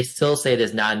 and then they still say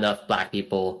there's not enough black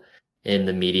people in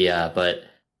the media, but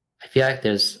I feel like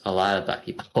there's a lot of black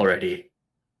people already.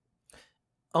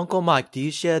 Uncle Mike, do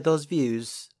you share those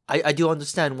views? I do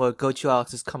understand where Gochu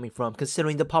Alex is coming from,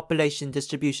 considering the population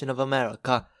distribution of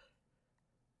America.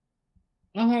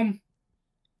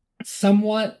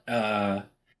 Somewhat. Do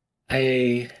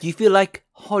you feel like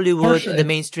Hollywood and the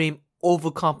mainstream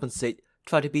overcompensate,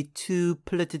 try to be too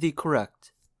politically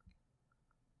correct?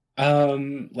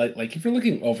 Like if you're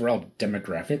looking overall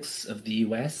demographics of the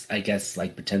U.S., I guess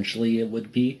like potentially it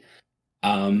would be.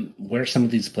 Where some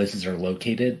of these places are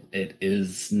located, it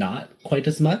is not quite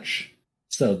as much.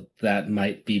 So that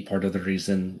might be part of the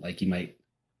reason, like you might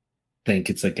think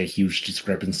it's like a huge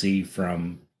discrepancy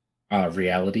from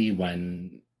reality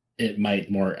when it might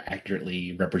more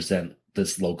accurately represent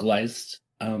this localized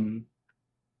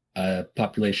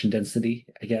population density,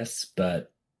 I guess.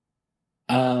 But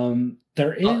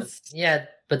there is... yeah,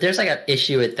 but there's like an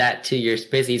issue with that too. You're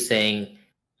basically saying,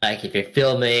 like, if you're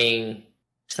filming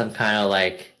some kind of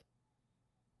like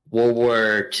World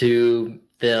War II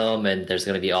film and there's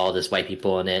going to be all this white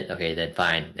people in it, okay, then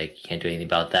fine. Like, you can't do anything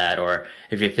about that. Or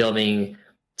if you're filming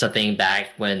something back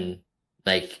when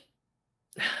like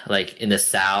in the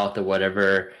South or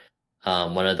whatever,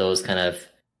 one of those kind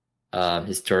of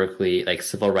historically like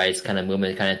civil rights kind of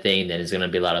movement kind of thing, then there's going to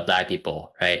be a lot of black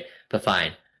people, right? But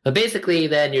fine. But basically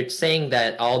then you're saying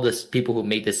that all the people who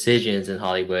make decisions in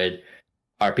Hollywood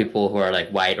are people who are like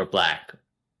white or black,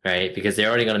 right? Because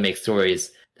they're only going to make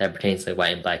stories that pertains to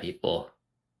white and black people.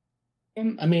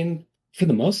 I mean, for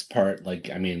the most part, like,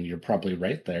 I mean, you're probably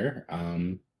right there.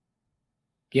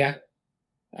 Yeah.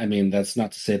 I mean, that's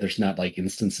not to say there's not like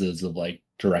instances of like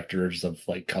directors of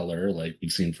like color, like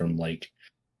we've seen from like,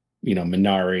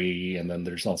 Minari, and then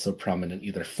there's also prominent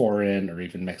either foreign or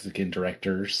even Mexican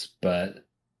directors, but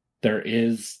there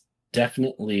is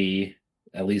definitely,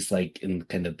 at least like in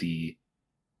kind of the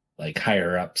like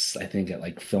higher ups, I think at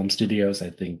like film studios, I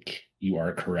think you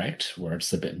are correct, where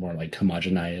it's a bit more like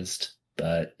homogenized.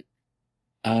 But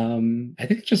I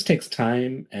think it just takes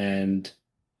time, and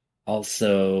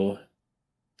also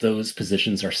those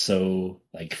positions are so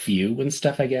like few and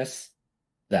stuff, I guess,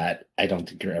 that I don't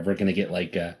think you're ever going to get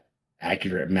like a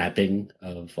accurate mapping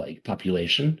of like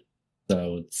population.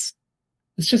 So it's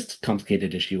just a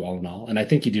complicated issue all in all. And I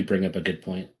think you do bring up a good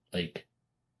point. Like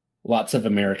lots of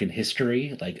American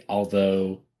history, like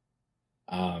although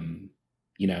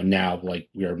now like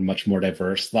we are much more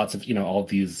diverse, lots of, all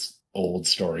these old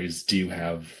stories do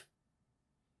have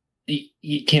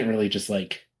you can't really just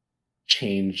like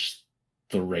change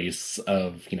the race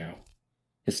of,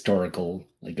 historical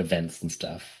like events and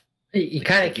stuff. You Like,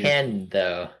 kind of can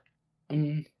though,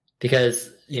 because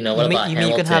what you about mean Hamilton?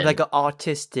 you can have like an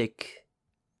artistic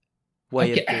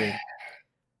way of doing?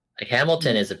 Like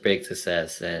Hamilton is a big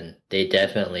success, and they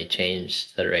definitely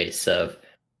changed the race of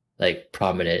like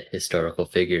prominent historical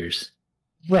figures.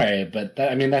 Right, but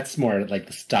that's more like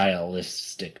the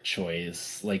stylistic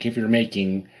choice. Like if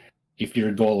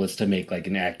your goal is to make like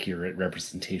an accurate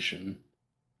representation,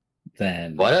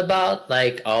 then What about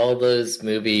like all those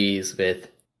movies with,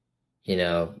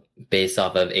 based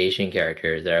off of Asian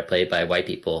characters that are played by white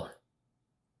people?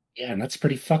 Yeah, and that's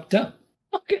pretty fucked up.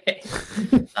 Okay.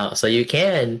 So you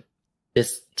can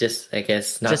just I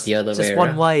guess not the other way just around.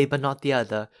 one way, but not the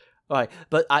other. All right,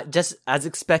 but just as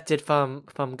expected from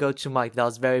Go To Mike, that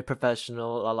was very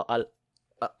professional.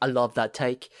 I love that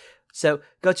take. So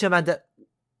Go To Amanda,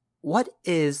 what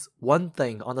is one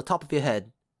thing on the top of your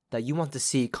head that you want to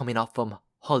see coming out from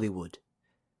Hollywood?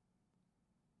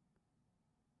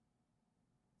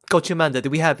 Go To Amanda, do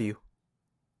we have you?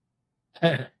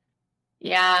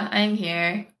 Yeah, I'm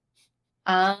here.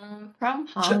 From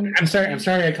Hollywood. I'm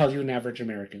sorry I called you an average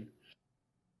American.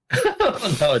 No,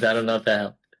 I don't know if that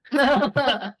helped.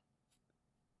 I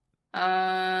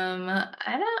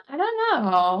don't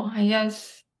know. I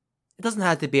guess It doesn't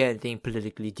have to be anything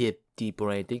politically deep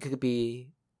or anything. It could be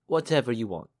whatever you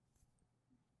want.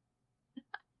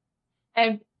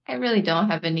 I really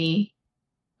don't have any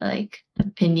like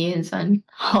opinions on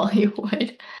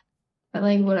Hollywood. I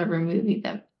like whatever movie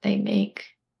that they make.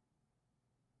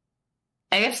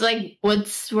 I guess like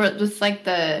what's like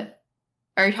the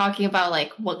are you talking about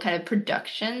like what kind of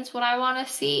productions would I want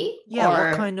to see? Yeah,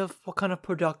 or... what kind of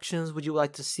productions would you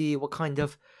like to see? What kind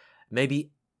of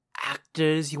maybe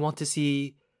actors you want to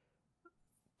see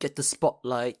get the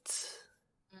spotlight?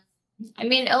 I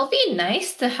mean, it'll be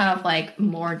nice to have like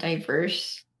more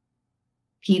diverse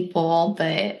people,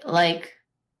 but like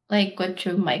what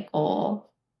you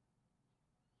Michael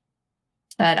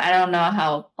said, I don't know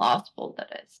how plausible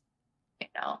that is.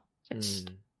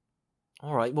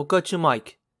 All right, well, Go To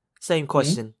Mike. Same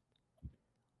question.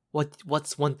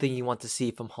 What's one thing you want to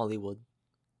see from Hollywood?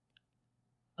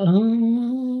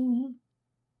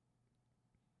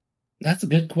 That's a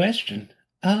good question.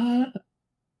 I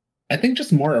think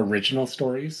just more original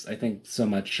stories. I think so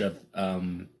much of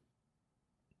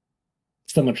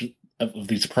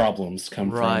these problems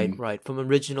come from from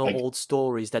original old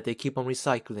stories that they keep on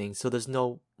recycling. So there's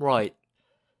no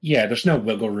Yeah, there's no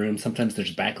wiggle room. Sometimes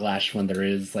there's backlash when there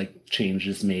is like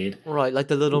changes made. Right, like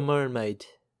the Little Mermaid.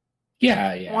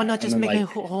 Yeah. Why not just make a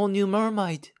whole new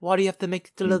mermaid? Why do you have to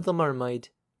make the Little Mermaid?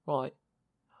 Right.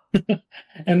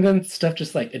 And then stuff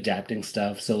just like adapting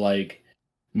stuff. So like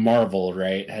Marvel,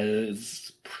 right,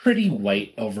 has pretty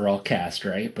white overall cast,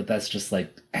 right? But that's just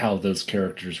like how those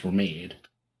characters were made.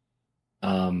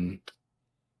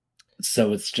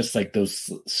 So it's just like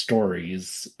those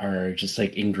stories are just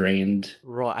like ingrained.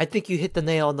 Right. I think you hit the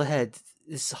nail on the head.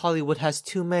 Hollywood has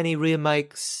too many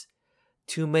remakes,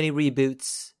 too many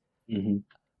reboots. Mm-hmm.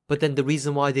 But then the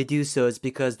reason why they do so is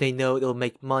because they know it'll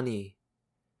make money.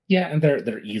 Yeah, and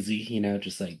they're easy,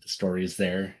 just like the stories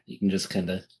there. You can just kind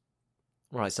of...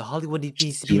 Right, so Hollywood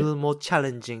needs to be a little more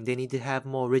challenging. They need to have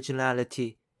more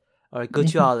originality. All right, go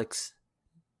to Alex.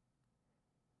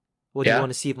 What do you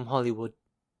want to see from Hollywood?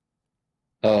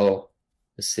 Oh,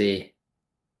 let's see.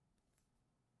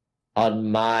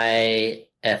 On my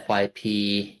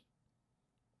FYP,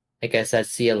 I guess I'd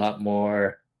see a lot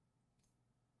more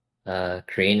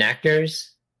Korean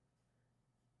actors.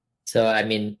 So, I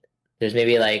mean, there's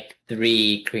maybe like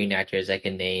 3 Korean actors I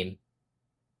can name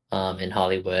in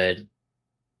Hollywood.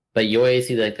 But you always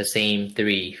see like the same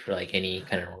 3 for like any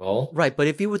kind of role. Right, but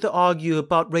if you were to argue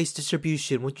about race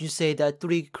distribution, would you say that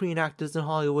 3 Korean actors in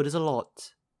Hollywood is a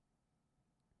lot?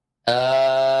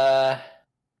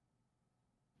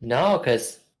 No,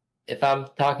 because if I'm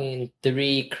talking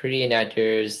 3 Korean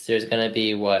actors, there's gonna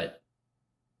be what?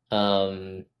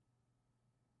 let's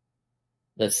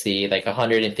see, like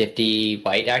 150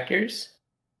 white actors,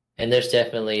 and there's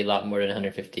definitely a lot more than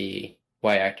 150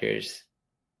 white actors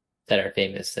that are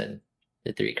famous than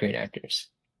the 3 Korean actors.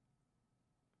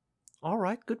 All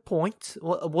right, good point.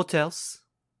 What else?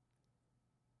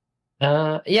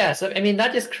 Yeah, so I mean,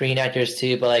 not just Korean actors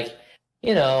too, but like,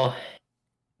 you know,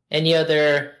 any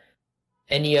other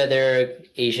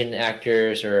Asian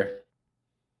actors or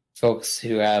folks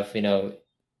who have,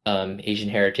 Asian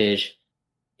heritage,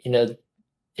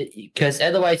 because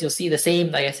otherwise you'll see the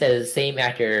same, like I said, the same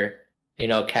actor,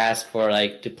 cast for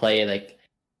like to play like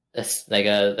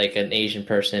like an Asian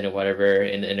person or whatever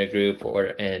in a group,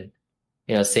 and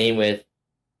same with if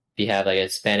you have like a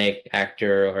Hispanic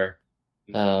actor or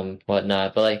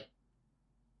whatnot, but like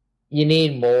you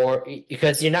need more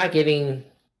because you're not giving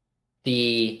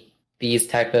these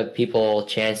type of people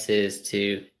chances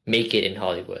to make it in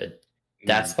Hollywood.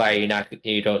 That's why you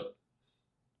don't.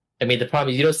 I mean, the problem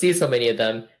is you don't see so many of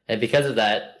them, and because of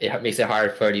that, it makes it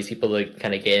hard for these people to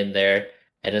kind of get in there,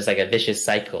 and it's like a vicious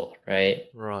cycle, right?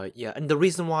 Right, yeah. And the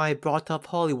reason why I brought up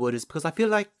Hollywood is because I feel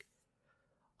like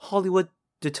Hollywood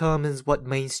determines what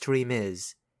mainstream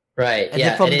is. Right, and yeah.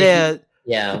 then from there,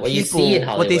 what people, you see in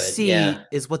Hollywood, what they see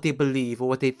is what they believe or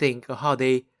what they think or how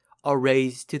they are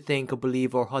raised to think or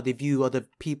believe or how they view other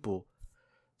people.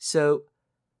 So,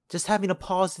 just having a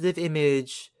positive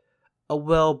image, a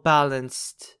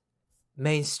well-balanced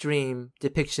mainstream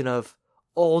depiction of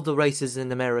all the races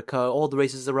in America, all the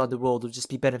races around the world would just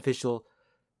be beneficial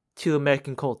to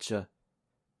American culture.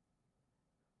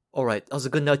 Alright, that was a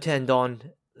good note to end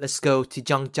on. Let's go to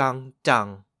Zhang Zhang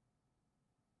Zhang.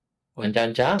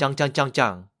 Zhang Zhang? Zhang Zhang Zhang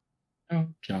Zhang. Oh,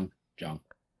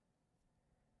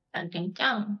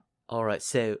 Zhang. Alright,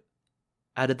 so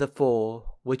out of the 4,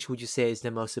 which would you say is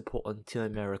the most important to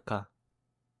America?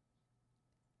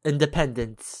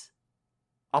 Independence,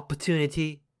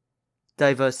 opportunity,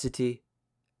 diversity,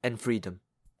 and freedom.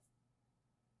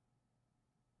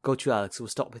 Go to Alex, we'll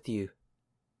start with you.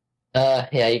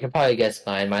 Yeah, you can probably guess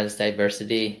mine. Mine is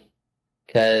diversity,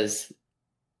 because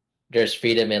there's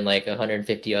freedom in like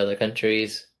 150 other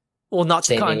countries. Well, not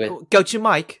Same kind. thing with- Go to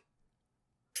Mike.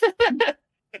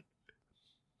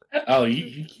 Oh,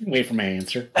 you can wait for my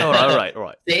answer. All right.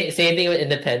 Same thing with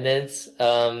independence.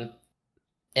 And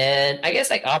I guess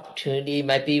like opportunity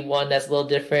might be one that's a little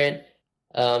different.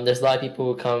 There's a lot of people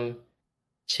who come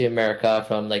to America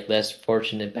from like less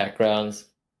fortunate backgrounds,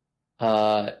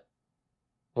 for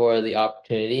the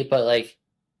opportunity. But like,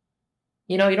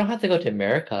 you don't have to go to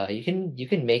America. You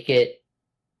can make it,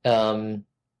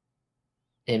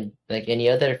 in like any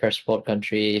other first world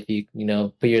country if you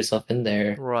put yourself in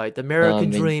there. Right, the American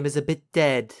dream is a bit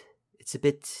dead. It's a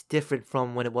bit different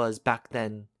from when it was back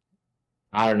then.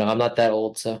 I don't know. I'm not that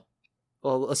old, so.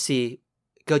 Well, let's see.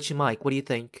 Go to Mike. What do you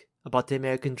think about the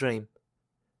American dream?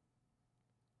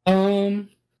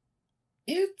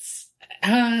 It's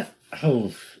I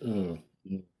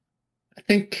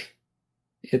think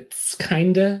it's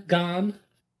kinda gone.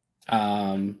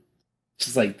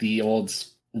 Just like the old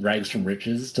rags from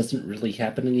riches doesn't really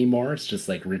happen anymore. It's just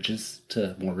like riches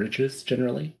to more riches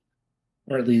generally,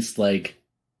 or at least like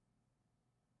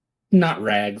not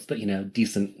rags, but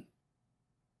decent,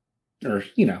 or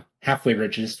halfway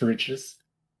riches to riches.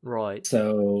 Right.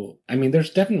 So I mean,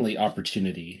 there's definitely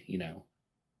opportunity,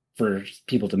 for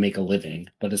people to make a living,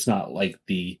 but it's not like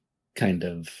the kind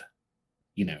of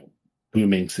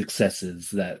booming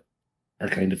successes that are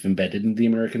kind of embedded in the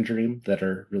American dream that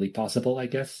are really possible, I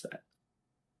guess.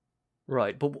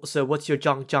 Right, but so what's your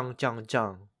Zhang Zhang Zhang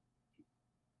Zhang?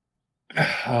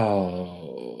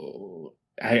 Oh,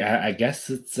 I guess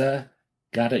it's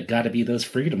gotta be those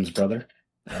freedoms, brother.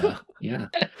 Yeah.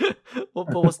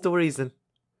 But what's the reason?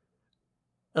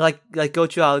 Like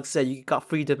Gochu Alex said, you got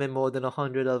freedom in more than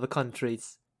 100 other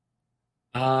countries.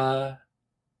 I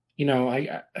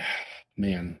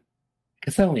man, I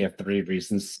guess I only have 3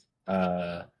 reasons.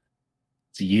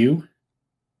 It's U,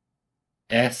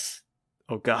 S,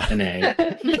 oh god, and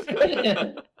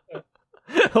A.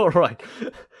 All right.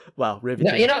 Wow,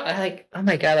 riveting. Like, oh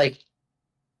my god, like,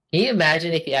 can you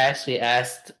imagine if you actually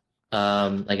asked,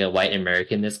 like a white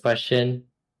American this question?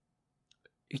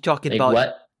 You're talking like about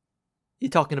what? You're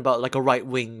talking about like a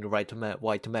right-winged white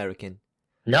American.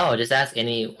 No, just ask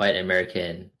any white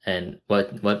American, and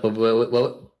what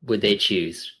would they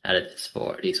choose out of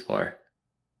these four?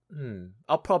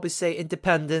 I'll probably say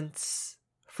independence,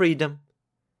 freedom.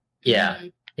 Yeah.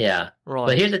 Right.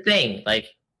 But here's the thing,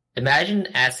 like, imagine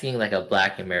asking like a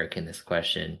black American this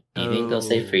question. Do you think they'll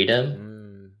say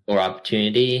freedom or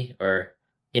opportunity or,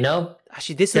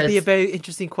 Actually, this would be a very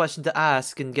interesting question to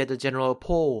ask and get a general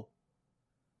poll.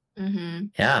 Mm-hmm.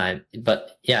 Yeah,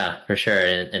 but yeah, for sure.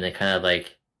 And it kind of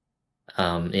like,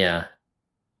 yeah,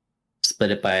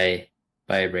 split it by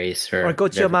race or Or go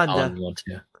to whatever column Amanda. you want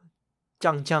to.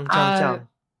 Zhang.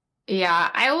 Yeah,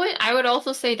 I would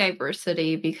also say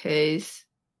diversity because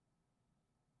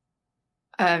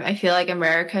I feel like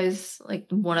America is like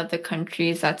one of the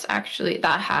countries that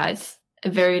has a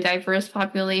very diverse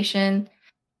population.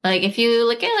 Like if you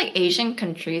look at like Asian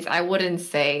countries, I wouldn't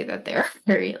say that they're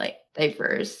very like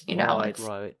diverse, you know.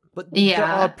 Right. But there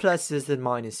are pluses and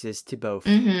minuses to both.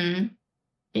 Mm-hmm.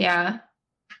 Yeah.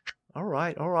 All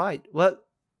right. Well,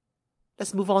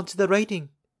 let's move on to the rating.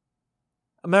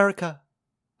 America,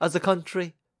 as a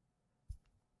country,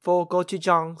 for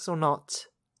gochujang or not?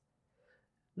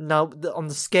 Now, on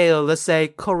the scale, let's say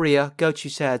Korea, Gochu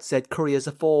said Korea's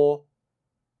a 4,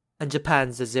 and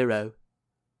Japan's a 0.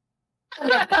 Oh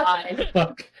my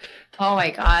god. Oh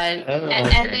my god.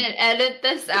 Edit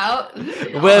this out.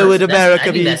 Where would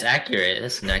America be? That's accurate.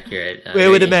 That's an accurate. Where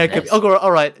would America be? Oh,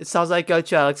 all right. It sounds like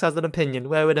Gochu Alex has an opinion.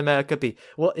 Where would America be?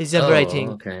 What is your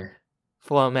rating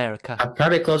for America? I'm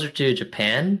probably closer to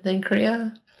Japan than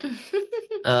Korea.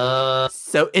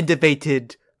 So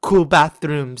innovated, cool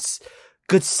bathrooms,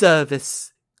 good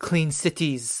service, clean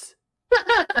cities.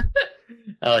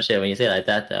 Oh shit! When you say it like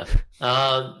that, though.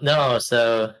 No.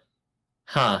 So,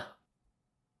 huh.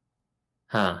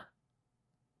 I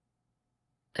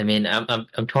mean,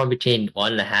 I'm torn between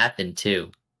 1.5 and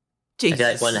 2. Jesus.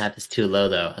 I feel like 1.5 is too low,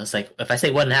 though. It's like if I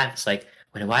say 1.5, it's like,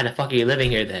 well, why the fuck are you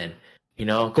living here then? You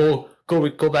know, go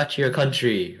back to your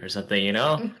country or something. You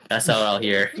know, that's how I'll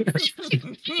hear.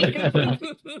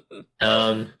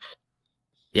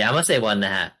 Yeah, I'm gonna say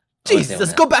 1.5.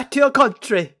 Jesus, go back to your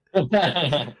country.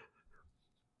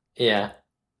 Yeah.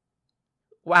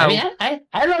 Wow. I mean,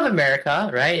 I love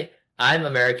America, right? I'm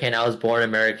American. I was born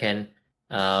American.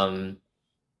 And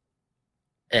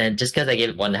just because I gave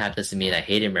it 1.5 doesn't mean I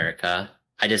hate America.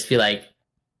 I just feel like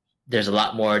there's a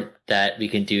lot more that we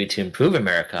can do to improve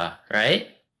America, right?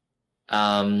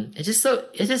 It's just so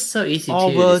easy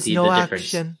to see the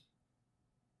difference. Action.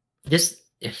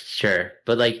 Sure,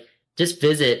 but like just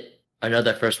visit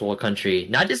another first world country,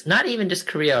 not even just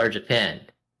Korea or Japan,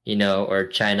 you know, or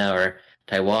China or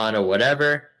Taiwan or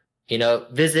whatever. You know,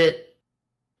 visit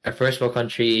a first world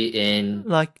country in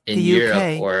Europe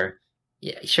UK. or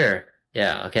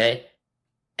okay,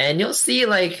 and you'll see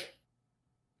like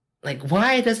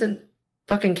why doesn't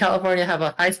fucking California have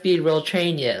a high speed rail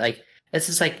train yet? Like it's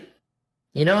just like,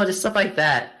 you know, just stuff like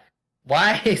that.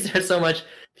 Why is there so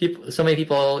many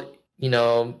people, you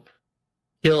know,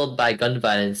 killed by gun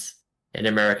violence in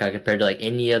America compared to like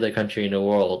any other country in the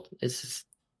world? It's just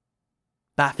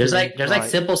there's like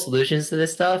simple solutions to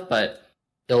this stuff, but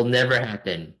it'll never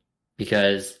happen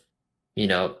because, you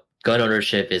know, gun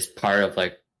ownership is part of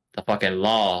like the fucking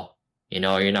law. You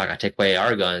know, you're not gonna take away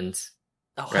our guns,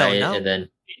 right? No. And then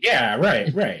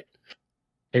right.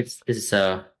 It's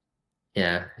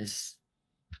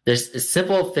there's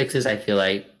simple fixes, I feel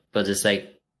like, but it's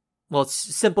like, well,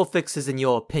 simple fixes in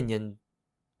your opinion.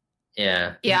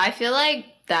 Yeah, I feel like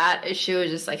that issue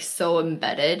is just like so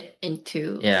embedded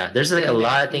into. Yeah, there's like a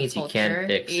lot of things you can't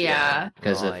fix. Yeah,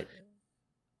 because all right.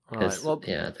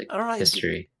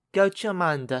 History. Go to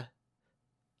Amanda.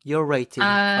 Your rating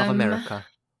of America.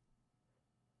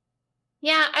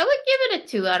 Yeah, I would give it a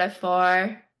 2 out of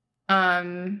 4.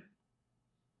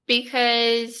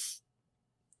 Because,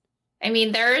 I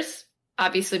mean, there's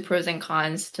obviously pros and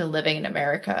cons to living in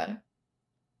America.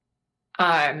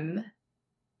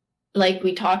 Like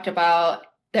we talked about,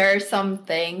 there are some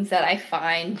things that I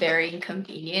find very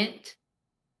inconvenient,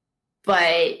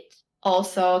 but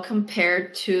also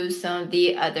compared to some of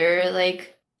the other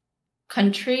like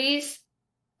countries,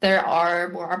 there are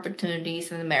more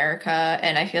opportunities in America,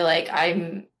 and I feel like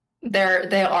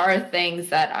there are things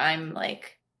that I'm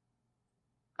like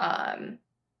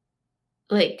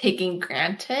taking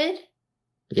granted.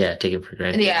 Yeah, taken for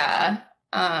granted. Yeah.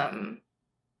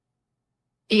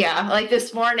 Yeah, like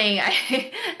this morning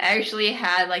I actually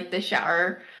had like the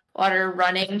shower water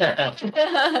running while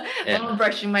I'm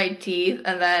brushing my teeth,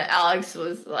 and then Alex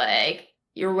was like,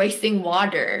 "You're wasting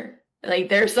water. Like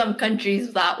there's some countries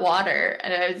without water,"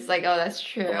 and I was like, "Oh, that's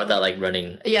true." Without like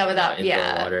running. Yeah, without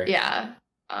water. Yeah.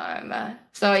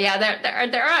 So yeah,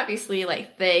 there are obviously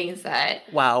like things that.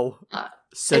 Wow.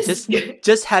 So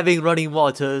just having running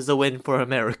water is a win for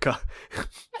America.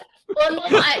 Well,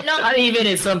 no, not even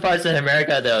in some parts of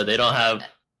America though. They don't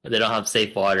have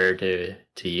safe water to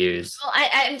use. Well,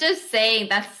 I'm just saying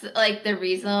that's like the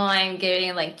reason why I'm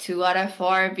giving like 2 out of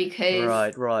 4,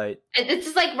 because right. It's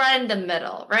just like right in the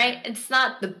middle, right? It's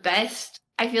not the best.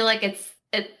 I feel like it's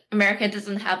America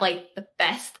doesn't have like the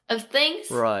best of things.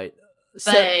 Right.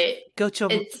 So, But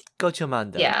Gocho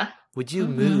Amanda. yeah. Would you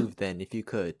Mhm. move then if you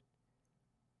could?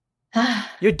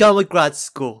 You're done with grad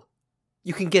school.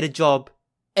 You can get a job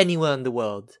anywhere in the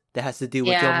world that has to do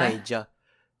with your Yeah. major.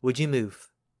 Would you move?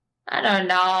 I don't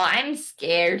know. I'm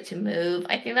scared to move.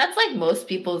 I think that's like most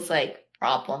people's like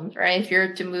problems, right? If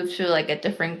you're to move to like a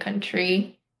different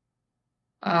country,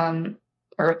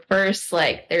 or first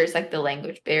like there's like the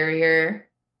language barrier,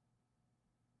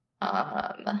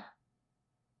 but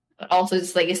also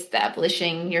just like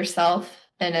establishing yourself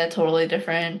in a totally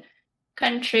different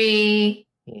country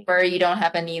where you don't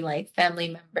have any like family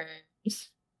members.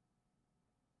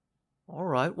 All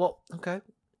right. Well, okay.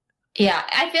 Yeah,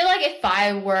 I feel like if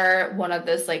I were one of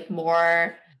those like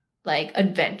more like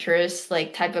adventurous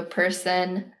like type of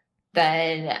person,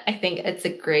 then I think it's a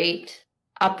great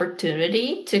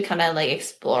opportunity to kind of like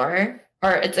explore,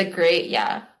 or it's a great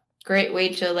way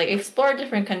to like explore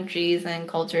different countries and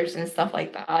cultures and stuff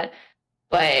like that.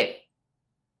 But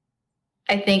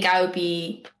I think I would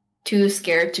be too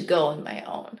scared to go on my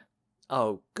own.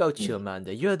 Oh, Gochu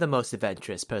Amanda, you're the most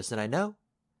adventurous person I know.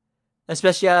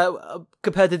 Especially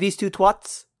compared to these two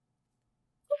twats.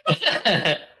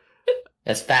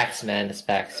 That's facts, man. That's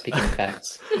facts. Speaking of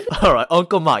facts. Alright,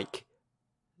 Uncle Mike.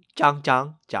 Jang.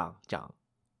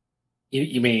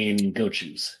 You mean go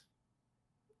choose?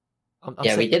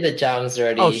 Yeah, we did the Jongs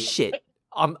already. Oh shit.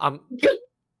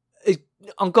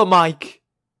 Uncle Mike.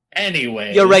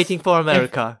 Anyway. Your rating for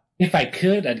America. If I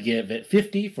could, I'd give it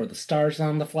 50 for the stars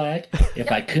on the flag.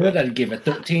 If I could, I'd give it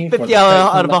 13 for the 50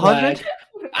 out of 100? flag.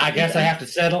 I guess I have to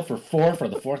settle for 4 for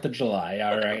the 4th of July.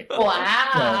 All right.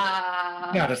 Wow.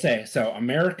 So, gotta say, so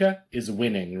America is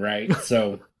winning, right?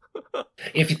 So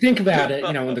if you think about it,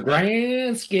 in the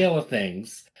grand scale of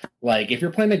things, like if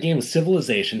you're playing a game of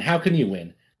Civilization, how can you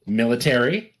win?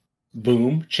 Military,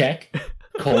 boom, check.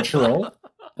 Cultural,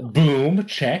 boom,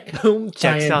 check. Boom,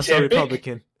 check. Sounds so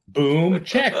Republican. Boom,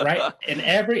 check, right? In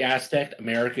every aspect,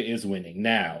 America is winning.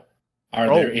 Now, are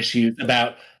there issues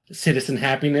about citizen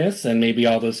happiness and maybe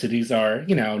all those cities are,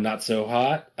 not so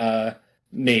hot?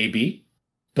 Maybe.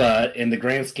 But in the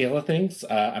grand scale of things,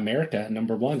 America,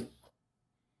 number one.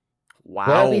 Wow.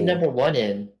 What are we number one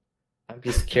in? I'm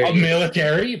just curious.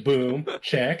 Military, boom,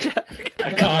 check.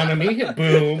 Economy,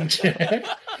 boom, check.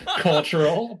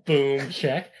 Cultural, boom,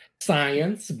 check.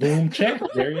 Science, boom, check.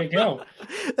 There you go.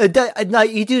 Now,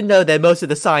 you do know that most of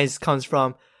the science comes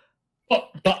from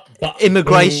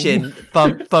immigration,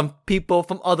 from people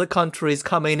from other countries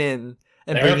coming in.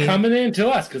 And they're coming in to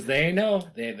us because they know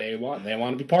they want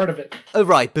to be part of it. Oh,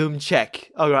 right, boom, check.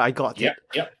 All right, I got it.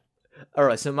 Yep. All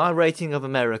right, so my rating of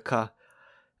America.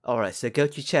 All right, so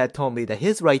Gochu Chad told me that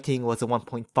his rating was a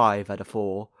 1.5 out of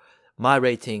 4. My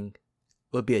rating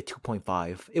would be a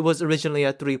 2.5. It was originally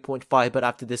a 3.5, but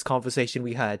after this conversation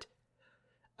we had,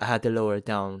 I had to lower it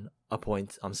down a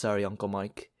point. I'm sorry, Uncle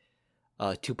Mike.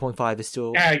 2.5 is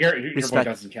still... Yeah, your point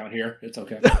doesn't count here. It's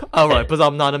okay. Alright, but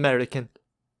I'm not American.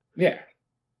 Yeah.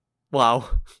 Wow.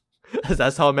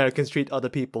 That's how Americans treat other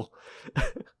people.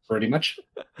 Pretty much.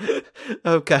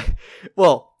 Okay.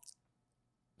 Well,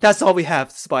 that's all we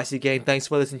have, Spicy Game. Thanks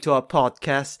for listening to our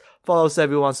podcast. Follow us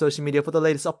everyone on social media for the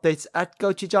latest updates at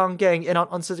Gochujang Gang and on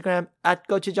Instagram at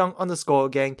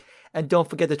Gochujang_gang. And don't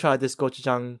forget to try this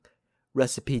Gochujang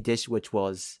recipe dish, which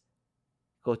was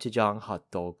Gochujang hot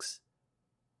dogs.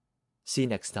 See you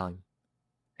next time.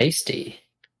 Tasty.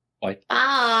 Bye.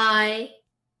 Bye.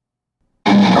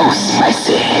 Oh,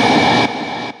 spicy.